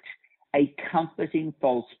fact a comforting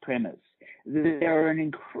false premise. There are an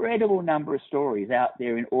incredible number of stories out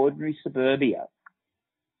there in ordinary suburbia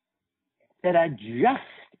that are just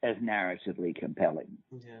as narratively compelling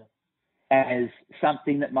as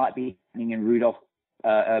something that might be happening in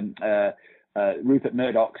Rupert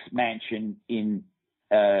Murdoch's mansion in,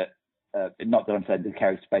 not that I'm saying the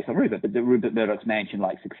character's based on Rupert, but the Rupert Murdoch's mansion,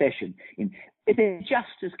 like Succession. They're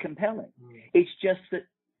just as compelling. It's just that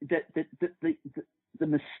the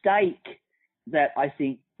mistake that I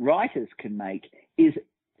think writers can make is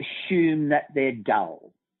assume that they're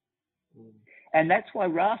dull. And that's why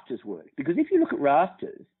Rafters work. Because if you look at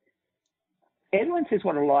Rafters, everyone says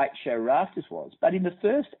what a light show Rafters was, but in the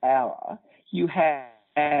first hour, you had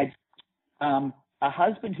a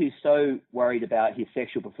husband who's so worried about his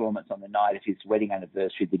sexual performance on the night of his wedding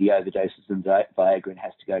anniversary that he overdoses on Viagra and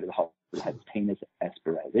has to go to the hospital to have his penis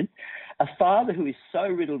aspirated. A father who is so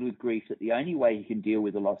riddled with grief that the only way he can deal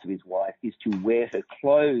with the loss of his wife is to wear her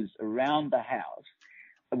clothes around the house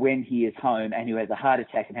when he is home, and who has a heart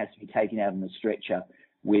attack and has to be taken out on a stretcher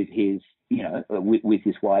with his, you know, with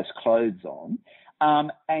his wife's clothes on.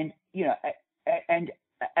 And, you know, and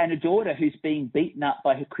a daughter who's being beaten up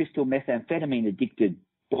by her crystal methamphetamine addicted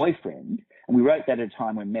boyfriend. And we wrote that at a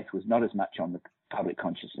time when meth was not as much on the public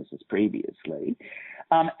consciousness as previously.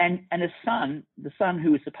 And a son, the son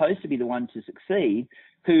who is supposed to be the one to succeed,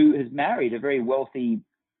 who has married a very wealthy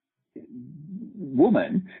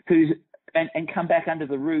woman and come back under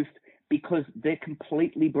the roof because they're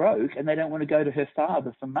completely broke and they don't want to go to her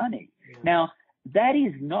father for money. Yeah. Now, that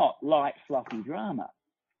is not light, fluffy drama.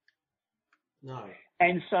 No.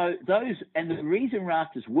 And so the reason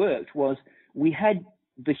Rafters worked was we had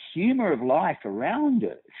the humour of life around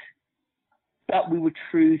it, but we were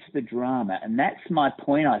true to the drama. And that's my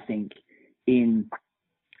point, I think, in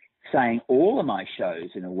saying all of my shows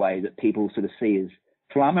in a way that people sort of see as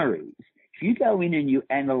flummeries. If you go in and you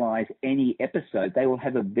analyse any episode, they will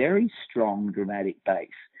have a very strong dramatic base.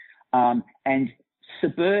 And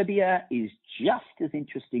Suburbia is just as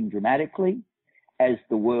interesting dramatically as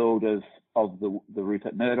the world of the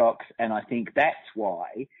Rupert Murdochs. And I think that's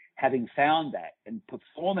why, having found that and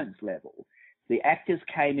performance level, the actors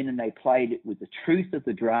came in and they played it with the truth of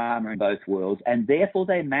the drama in both worlds, and therefore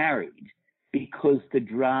they married, because the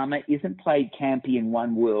drama isn't played campy in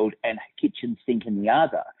one world and kitchen sink in the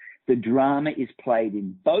other. The drama is played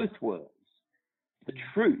in both worlds, the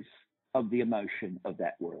truth of the emotion of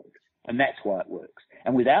that world. And that's why it works.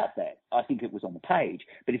 And without that, I think it was on the page.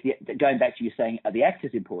 But going back to you saying, are the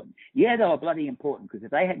actors important? Yeah, they were bloody important, because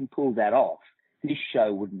if they hadn't pulled that off, this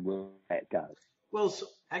show wouldn't work as it does. Well, so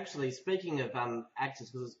actually, speaking of actors,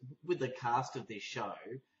 because with the cast of this show,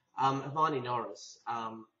 Hermione Norris,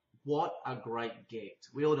 what a great get.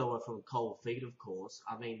 We all know her from Cold Feet, of course.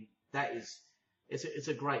 I mean, it's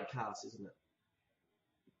a great cast, isn't it?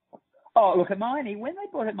 Oh, look, Hermione, when they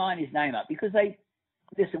brought Hermione's name up, because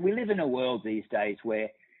listen, we live in a world these days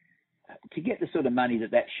where to get the sort of money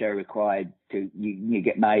that show required to you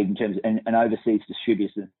get made in terms of, and overseas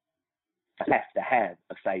distributors have to have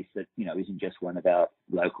a face that, isn't just one of our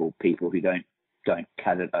local people who don't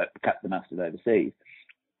cut the mustard overseas.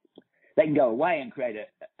 They can go away and create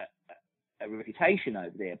a reputation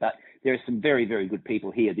over there, but there are some very, very good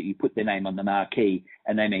people here that you put their name on the marquee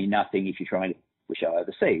and they mean nothing if you're trying to show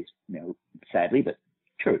overseas, sadly, but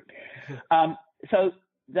true. So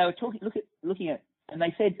they were looking at, and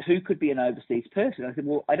they said, who could be an overseas person? I said,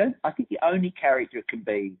 well, I think the only character it can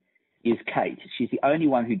be is Kate. She's the only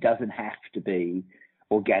one who doesn't have to be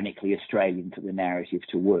organically Australian for the narrative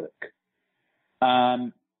to work.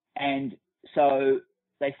 And so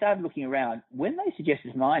they started looking around. When they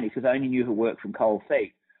suggested Hermione, because I only knew her work from Cold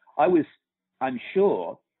Feet, I was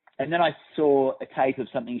unsure. And then I saw a tape of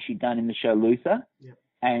something she'd done in the show Luther, yep.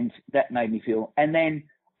 And that made me feel. And then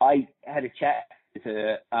I had a chat with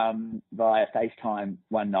her via FaceTime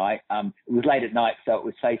one night. It was late at night, so it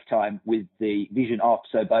was FaceTime with the vision off,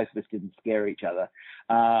 so both of us didn't scare each other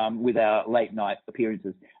with our late night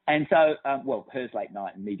appearances. And so, hers late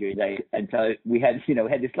night and me during the day. And so we had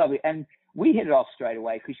this lovely, and we hit it off straight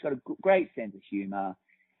away because she's got a great sense of humour.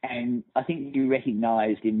 And I think you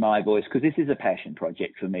recognised in my voice, because this is a passion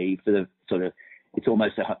project for me, for the sort of, it's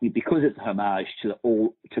almost because it's a homage to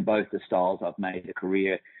both the styles I've made a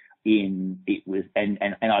career in. It was, and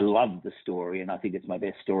I love the story, and I think it's my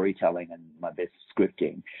best storytelling and my best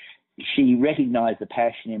scripting. She recognised the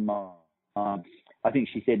passion in my, I think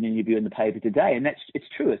she said in an interview in the paper today, and it's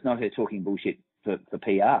true. It's not her talking bullshit for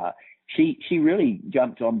PR. She really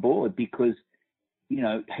jumped on board because,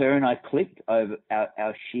 her and I clicked over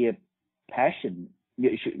our sheer passion,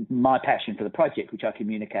 my passion for the project, which I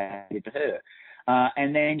communicated to her.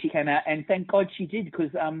 And then she came out, and thank God she did,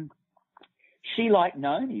 because she, like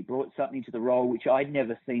Noni, brought something to the role which I'd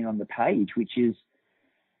never seen on the page, which is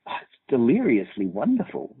deliriously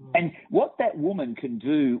wonderful. Mm. And what that woman can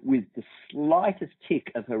do with the slightest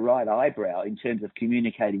tick of her right eyebrow in terms of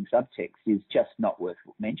communicating subtext is just not worth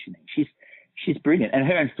mentioning. She's brilliant. And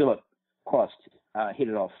her and Philip Quast hit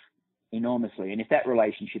it off enormously. And if that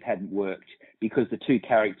relationship hadn't worked, because the two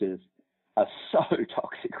characters are so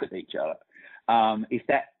toxic with each other, if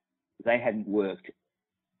they hadn't worked,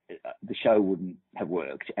 the show wouldn't have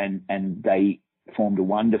worked. And they formed a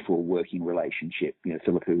wonderful working relationship.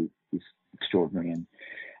 Philip, who is extraordinary,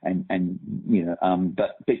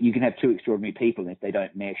 but you can have two extraordinary people, and if they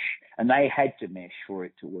don't mesh, and they had to mesh for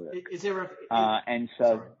it to work. Is there and so.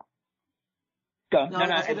 Sorry. Go. No,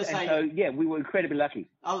 I was going to say. So yeah, we were incredibly lucky.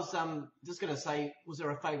 I was just going to say, was there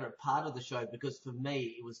a favourite part of the show? Because for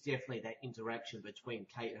me, it was definitely that interaction between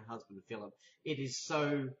Kate and her husband Philip. It is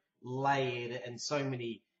so layered and so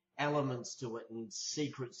many elements to it, and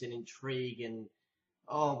secrets and intrigue, and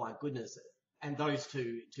oh my goodness! And those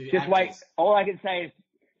two just actors. Wait. All I can say is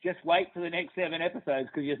just wait for the next 7 episodes,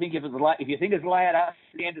 because you think if you think it's layered up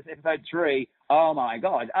at the end of episode 3, oh my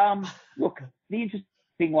God! Look, the interesting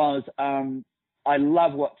thing was, I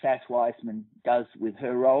love what Sass Weissman does with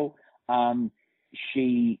her role.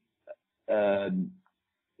 She comes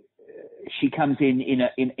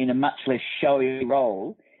in a much less showy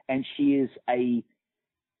role, and she is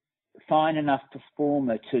fine enough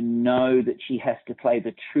performer to know that she has to play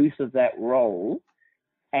the truth of that role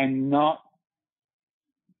and not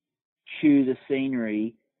chew the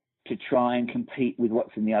scenery to try and compete with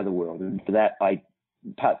what's in the other world. And for that,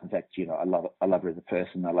 apart from the fact, I love her as a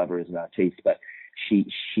person, I love her as an artiste, but she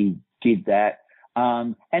did that.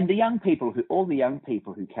 And all the young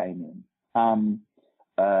people who came in,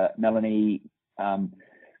 Melanie,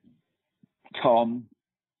 Tom,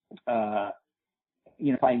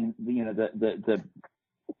 playing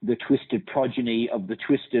the twisted progeny of the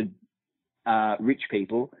twisted rich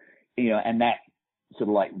people, and that sort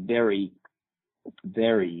of like very,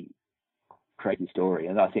 very crazy story.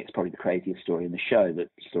 And I think it's probably the craziest story in the show, the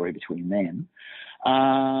story between them.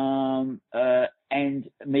 And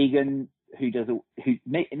Megan, here's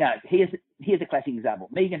a classic example.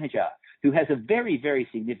 Megan Hajar, who has a very, very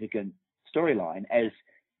significant storyline as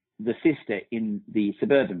the sister in the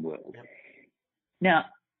suburban world. Yep. Now,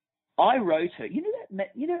 I wrote her,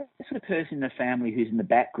 that sort of person in the family who's in the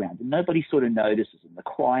background and nobody sort of notices them, the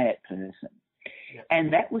quiet person. Yep.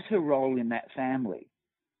 And that was her role in that family.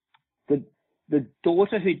 The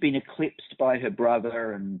daughter who'd been eclipsed by her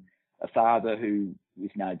brother and a father who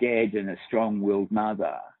is now dead and a strong-willed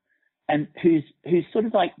mother, and who's sort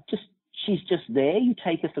of like she's just there. You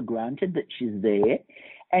take her for granted that she's there.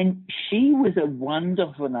 And she was a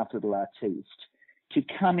wonderful enough little artiste to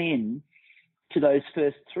come in to those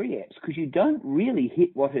first 3 eps, because you don't really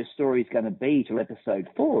hit what her story is going to be till episode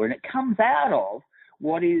 4. And it comes out of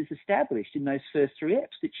what is established in those first 3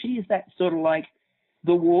 eps, that she is that sort of like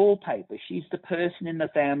the wallpaper. She's the person in the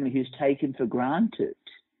family who's taken for granted.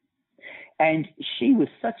 And she was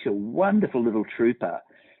such a wonderful little trooper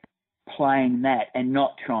playing that and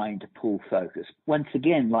not trying to pull focus. Once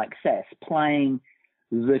again, like Sass, playing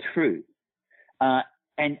the truth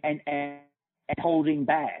and holding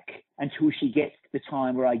back until she gets to the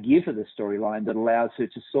time where I give her the storyline that allows her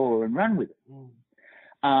to soar and run with it.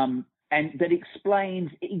 And that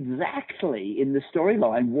explains exactly in the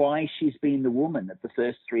storyline why she's been the woman of the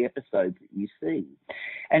first 3 episodes that you see.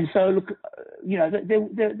 And so, look,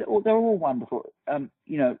 they're all wonderful,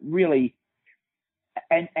 really.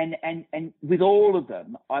 And with all of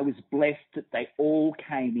them, I was blessed that they all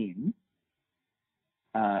came in.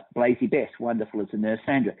 Blasey Bess, wonderful as a nurse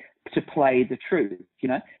Sandra, to play the truth,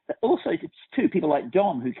 But also, it's too, people like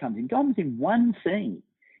Dom who comes in. Dom's in one scene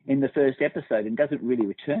in the first episode and doesn't really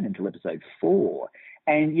return until episode 4.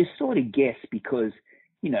 And you sort of guess because,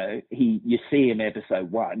 you see him in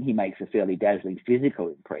episode 1, he makes a fairly dazzling physical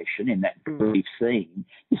impression in that brief scene.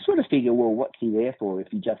 You sort of figure, well, what's he there for if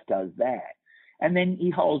he just does that? And then he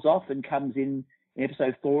holds off and comes in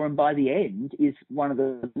episode 4, and by the end is one of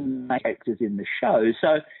the main actors in the show.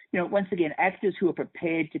 So, once again, actors who are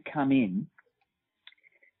prepared to come in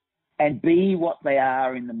and be what they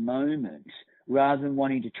are in the moment rather than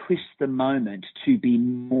wanting to twist the moment to be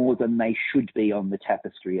more than they should be on the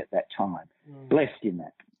tapestry at that time. Blessed in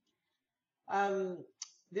that.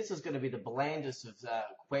 This is going to be the blandest of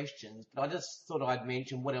questions, but I just thought I'd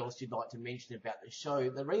mention what else you'd like to mention about the show.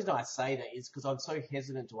 The reason I say that is because I'm so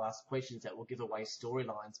hesitant to ask questions that will give away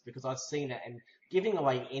storylines, because I've seen it, and giving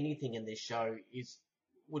away anything in this show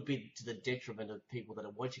would be to the detriment of people that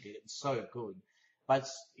are watching it. It's so good. But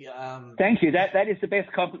thank you. That is the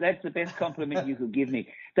best that's the best compliment you could give me.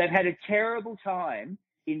 They've had a terrible time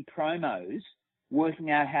in promos working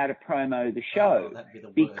out how to promo the show. That'd be the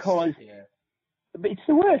worst. Because it's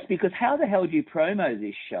the worst, because how the hell do you promo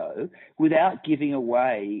this show without giving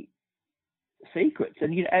away secrets?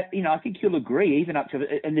 And I think you'll agree, even up to,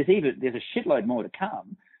 and there's a shitload more to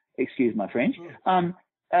come. Excuse my French.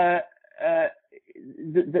 The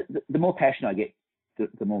more passion I get,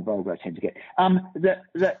 the more vulgar I tend to get.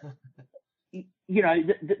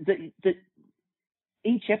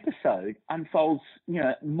 Each episode unfolds,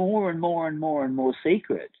 more and more and more and more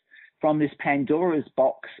secrets from this Pandora's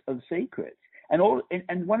box of secrets. And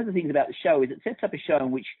one of the things about the show is it sets up a show in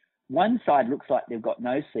which one side looks like they've got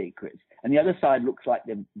no secrets and the other side looks like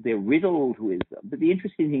they're riddled with them. But the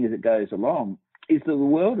interesting thing as it goes along is that the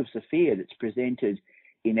world of Sophia that's presented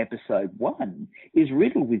in episode 1 is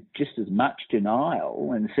riddled with just as much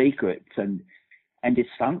denial and secrets and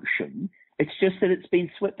dysfunction. It's just that it's been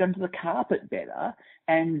swept under the carpet better,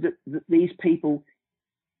 and these people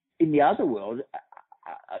in the other world,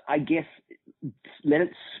 I guess, let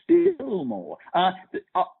it spill more.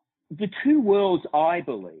 The two worlds, I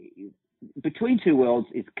believe, between two worlds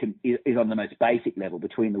is on the most basic level,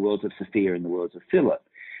 between the worlds of Sophia and the worlds of Philip.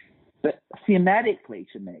 But thematically,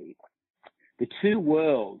 to me, the two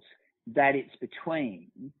worlds that it's between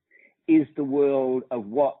is the world of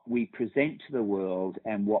what we present to the world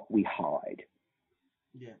and what we hide.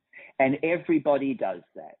 Yeah. And everybody does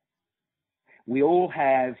that.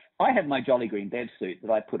 I have my Jolly Green Bev suit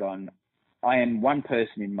that I put on. I am one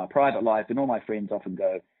person in my private life, and all my friends often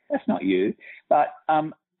go, that's not you. But,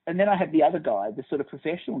 and then I have the other guy, the sort of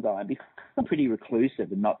professional guy, because I'm a pretty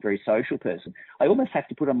reclusive and not very social person. I almost have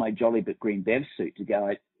to put on my Jolly Green Bev suit to go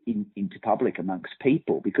out into public amongst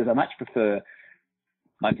people, because I much prefer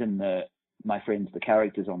my friends, the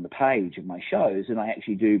characters on the page of my shows, and I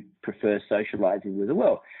actually do prefer socializing with the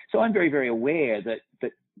world. So I'm very, very aware that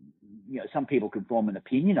some people can form an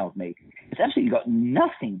opinion of me. It's absolutely got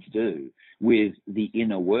nothing to do with the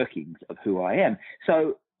inner workings of who I am.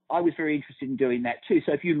 So I was very interested in doing that too.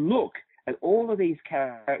 So if you look at all of these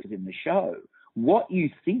characters in the show, what you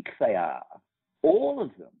think they are, all of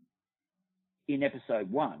them in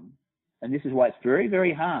episode 1, and this is why it's very,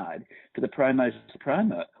 very hard for the promos to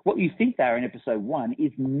promote, what you think they are in episode 1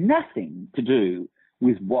 is nothing to do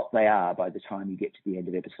with what they are by the time you get to the end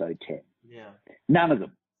of episode 10. Yeah. None of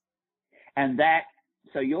them. And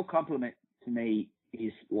so your compliment to me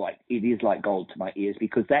is like gold to my ears,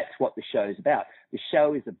 because that's what the show is about. The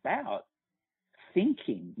show is about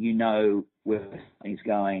thinking you know where something's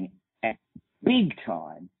going, at big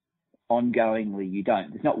time, ongoingly you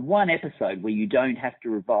don't. There's not one episode where you don't have to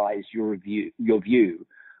revise your view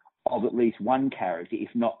of at least one character, if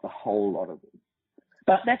not the whole lot of them.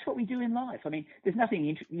 But that's what we do in life. I mean, there's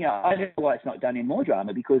nothing, I don't know why it's not done in more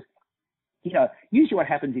drama, because usually what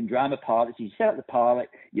happens in drama pilots, you set up the pilot,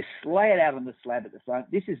 you slay it out on the slab at the front.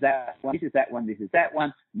 This is that one, this is that one, this is that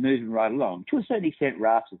one, moving right along. To a certain extent,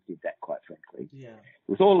 Rafters did that, quite frankly. Yeah. It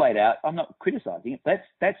was all laid out. I'm not criticising it.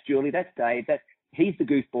 That's Julie, that's Dave, he's the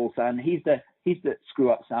goofball son, he's the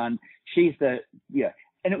screw-up son, she's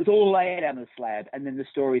and it was all laid out on the slab, and then the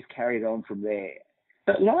story's carried on from there.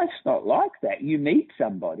 But life's not like that. You meet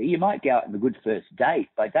somebody, you might go out on a good first date.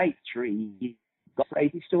 By date 3, you've got a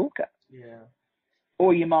crazy stalker. Yeah.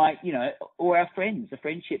 Or you might, or our friends, the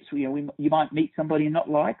friendships, you might meet somebody and not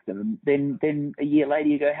like them. And then a year later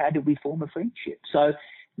you go, how did we form a friendship? So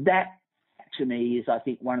that, to me, is, I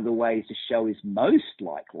think, one of the ways the show is most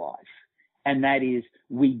like life. And that is,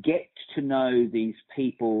 we get to know these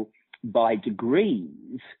people by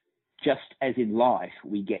degrees, just as in life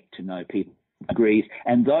we get to know people by degrees.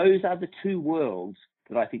 And those are the two worlds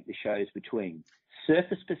that I think the show is between: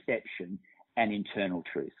 surface perception and internal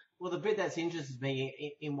truth. Well, the bit that's interested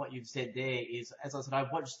me in what you've said there is, as I said,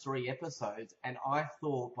 I've watched 3 episodes, and I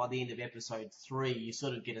thought by the end of episode 3, you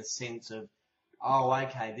sort of get a sense of, oh,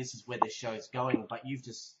 okay, this is where the show's going. But you've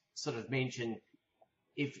just sort of mentioned,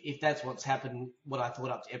 if that's what's happened, what I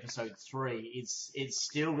thought up to episode 3, it's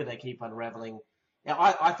still going to keep unraveling. Now,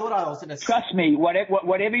 I thought I was going to... Trust me,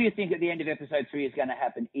 whatever you think at the end of episode 3 is going to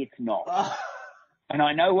happen, it's not. And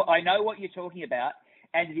I know what you're talking about.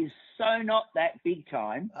 And it is so not that big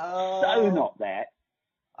time, so not that.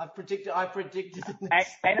 I predicted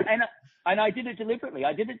and I did it deliberately.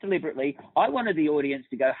 I wanted the audience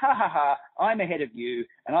to go, ha, ha, ha, I'm ahead of you,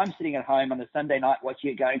 and I'm sitting at home on a Sunday night watching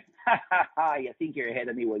it going, ha, ha, ha, you think you're ahead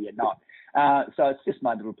of me, well, you're not. So it's just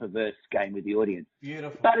my little perverse game with the audience.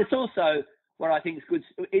 Beautiful. But it's also what I think is good.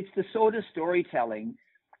 It's the sort of storytelling,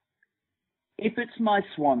 if it's my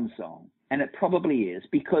swan song, and it probably is,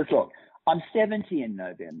 because, look, I'm 70 in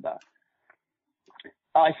November.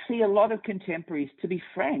 I see a lot of contemporaries, to be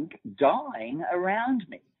frank, dying around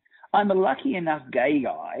me. I'm a lucky enough gay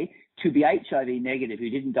guy to be HIV negative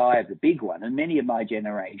who didn't die of the big one, and many of my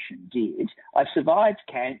generation did. I've survived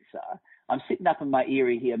cancer. I'm sitting up in my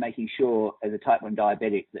eyrie here making sure, as a type 1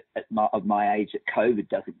 diabetic of my age, that COVID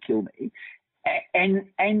doesn't kill me.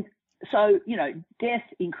 And so, death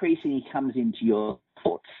increasingly comes into your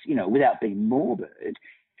thoughts, without being morbid.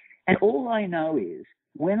 And all I know is,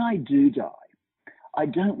 when I do die, I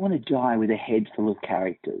don't want to die with a head full of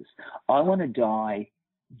characters. I want to die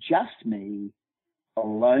just me,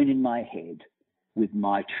 alone in my head, with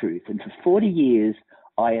my truth. And for 40 years,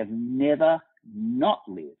 I have never not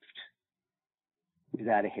lived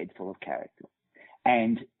without a head full of characters.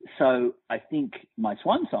 And so I think my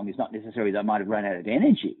swan song is not necessarily that I might have run out of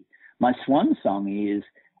energy. My swan song is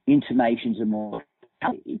intimations of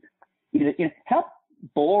mortality. How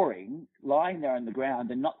boring lying there on the ground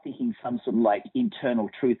and not thinking some sort of like internal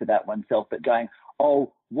truth about oneself, but going,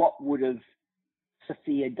 oh, what would have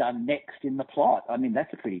Sophia done next in the plot? I mean,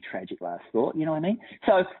 that's a pretty tragic last thought, you know what I mean?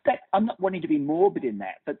 So that, I'm not wanting to be morbid in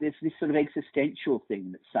that, but there's this sort of existential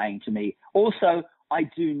thing that's saying to me, also, I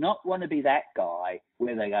do not want to be that guy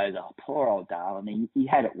where they go, oh, poor old darling, he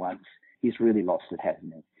had it once, he's really lost it,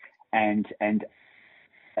 hasn't he? And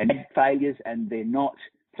failures, and they're not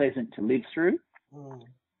pleasant to live through.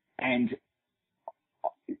 And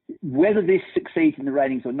whether this succeeds in the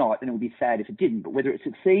ratings or not, and it would be sad if it didn't, but whether it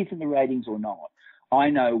succeeds in the ratings or not, I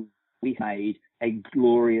know we made a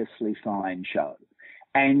gloriously fine show.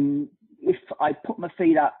 And if I put my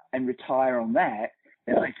feet up and retire on that,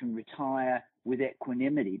 then I can retire with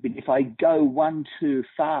equanimity. But if I go one too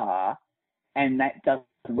far and that doesn't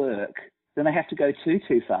work, then I have to go too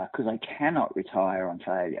far, because I cannot retire on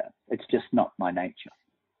failure. It's just not my nature.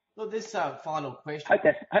 Well, this final question. Hope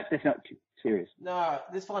that's not too serious. No,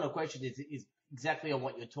 this final question is exactly on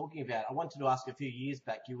what you're talking about. I wanted to ask, a few years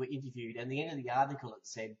back, you were interviewed, and at the end of the article it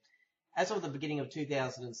said, as of the beginning of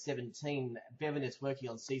 2017, Bevan is working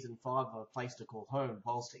on season 5 of A Place to Call Home,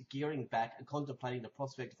 whilst gearing back and contemplating the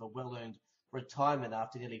prospect of a well-earned retirement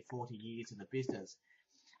after nearly 40 years in the business.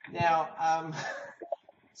 Now,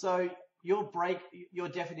 so your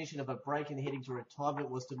definition of a break and heading to retirement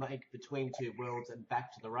was to make Between Two Worlds and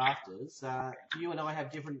Back to the Rafters. Do you and I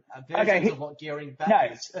have different versions of what gearing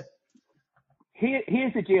back is?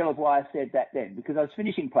 Here's the deal of why I said that then, because I was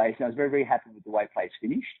finishing Place and I was very, very happy with the way Place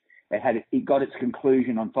finished. It got its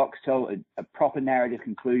conclusion on Foxtel, a proper narrative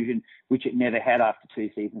conclusion, which it never had after 2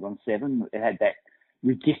 seasons on 7. It had that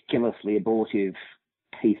ridiculously abortive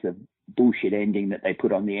piece of bullshit ending that they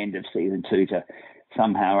put on the end of season 2 to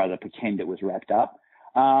somehow or other pretend it was wrapped up,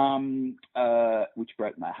 which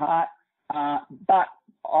broke my heart. But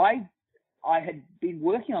I had been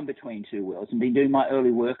working on Between Two Worlds and been doing my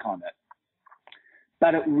early work on it.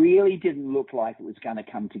 But it really didn't look like it was going to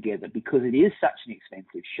come together, because it is such an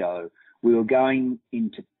expensive show. We were going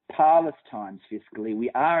into parlous times fiscally. We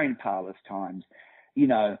are in parlous times. You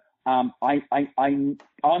know, I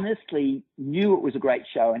honestly knew it was a great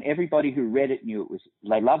show, and everybody who read it knew it was.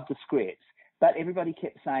 They loved the scripts, but everybody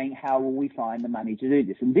kept saying, how will we find the money to do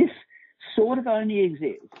this? And this sort of only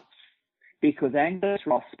exists because Angus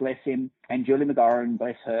Ross, bless him, and Julie McGoran,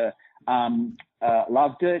 bless her,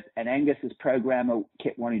 loved it, and Angus's programmer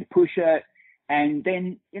kept wanting to push it. And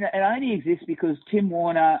then, you know, it only exists because Tim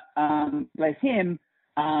Warner, bless him,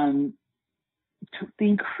 took the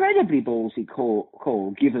incredibly ballsy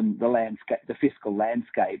call given the landscape, the fiscal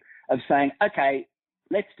landscape, of saying, okay,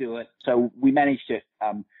 let's do it. So we managed it.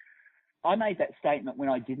 I made that statement when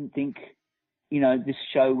I didn't think, you know, this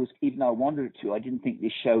show was, even though I wanted it to, I didn't think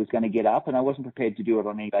this show was going to get up, and I wasn't prepared to do it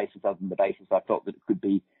on any basis other than the basis I felt that it could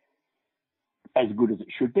be as good as it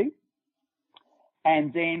should be.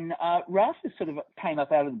 And then Rafters sort of came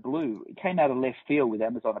up out of the blue. It came out of left field with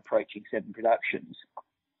Amazon approaching 7 productions.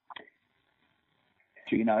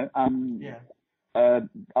 You know,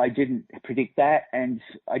 I didn't predict that, and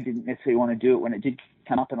I didn't necessarily want to do it when it did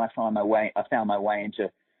come up, and I found my way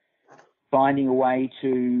into finding a way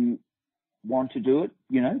to want to do it,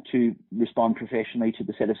 you know, to respond professionally to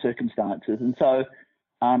the set of circumstances. And so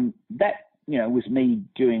that, you know, was me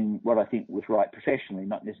doing what I think was right professionally,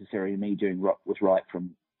 not necessarily me doing what was right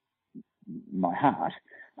from my heart,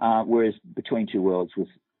 whereas Between Two Worlds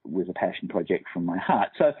was a passion project from my heart.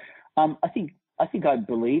 So I think I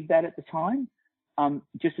believed that at the time,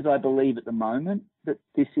 just as I believe at the moment that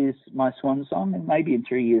this is my swan song. And maybe in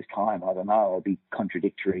 3 years' time, I don't know, I'll be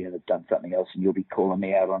contradictory and have done something else and you'll be calling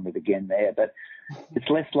me out on it again there. But it's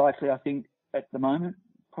less likely, I think, at the moment,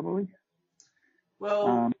 probably.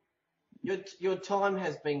 Well, your time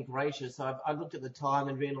has been gracious. I looked at the time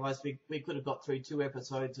and realised we could have got through 2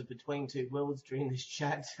 episodes of Between Two Worlds during this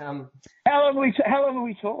chat. How long have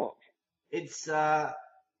we talked? It's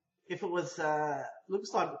if it was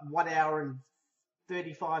looks like 1 hour and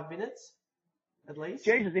 35 minutes at least.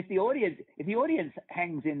 Jesus, if the audience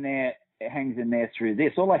hangs in there through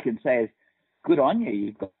this, all I can say is good on you.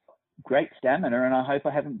 You've got great stamina, and I hope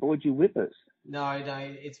I haven't bored you with us. No,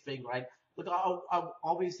 it's been great. Look, I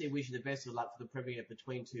obviously wish you the best of luck for the premiere of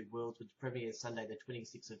Between Two Worlds, which premieres Sunday the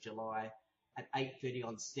 26th of July at 8:30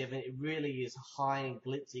 on 7. It really is high and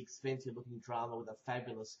glitzy, expensive-looking drama with a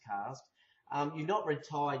fabulous cast. You're not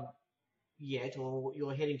retired yet, or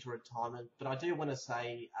you're heading to retirement, but I do want to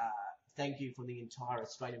say thank you from the entire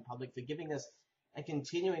Australian public for giving us and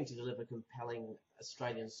continuing to deliver compelling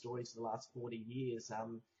Australian stories for the last 40 years.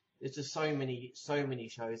 There's just so many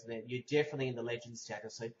shows there. You're definitely in the legend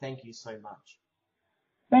status, so thank you so much.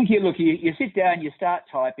 Thank you. Look, you sit down, you start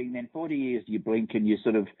typing, then 40 years you blink and you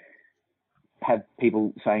sort of have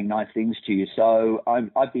people saying nice things to you. So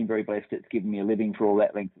I've been very blessed. It's given me a living for all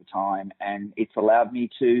that length of time, and it's allowed me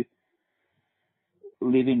to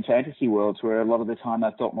live in fantasy worlds where a lot of the time I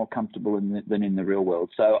felt more comfortable than in the real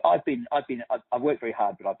world. So I've worked very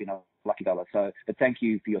hard, but I've been a lucky fella. So, but thank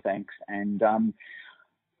you for your thanks, and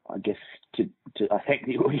I guess I thank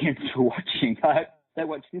the audience for watching. I hope they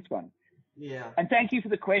watch this one. Yeah. And thank you for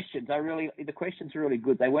the questions. The questions are really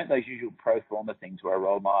good. They weren't those usual pro forma things where I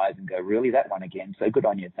roll my eyes and go, really, that one again? So good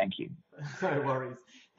on you. Thank you. No worries.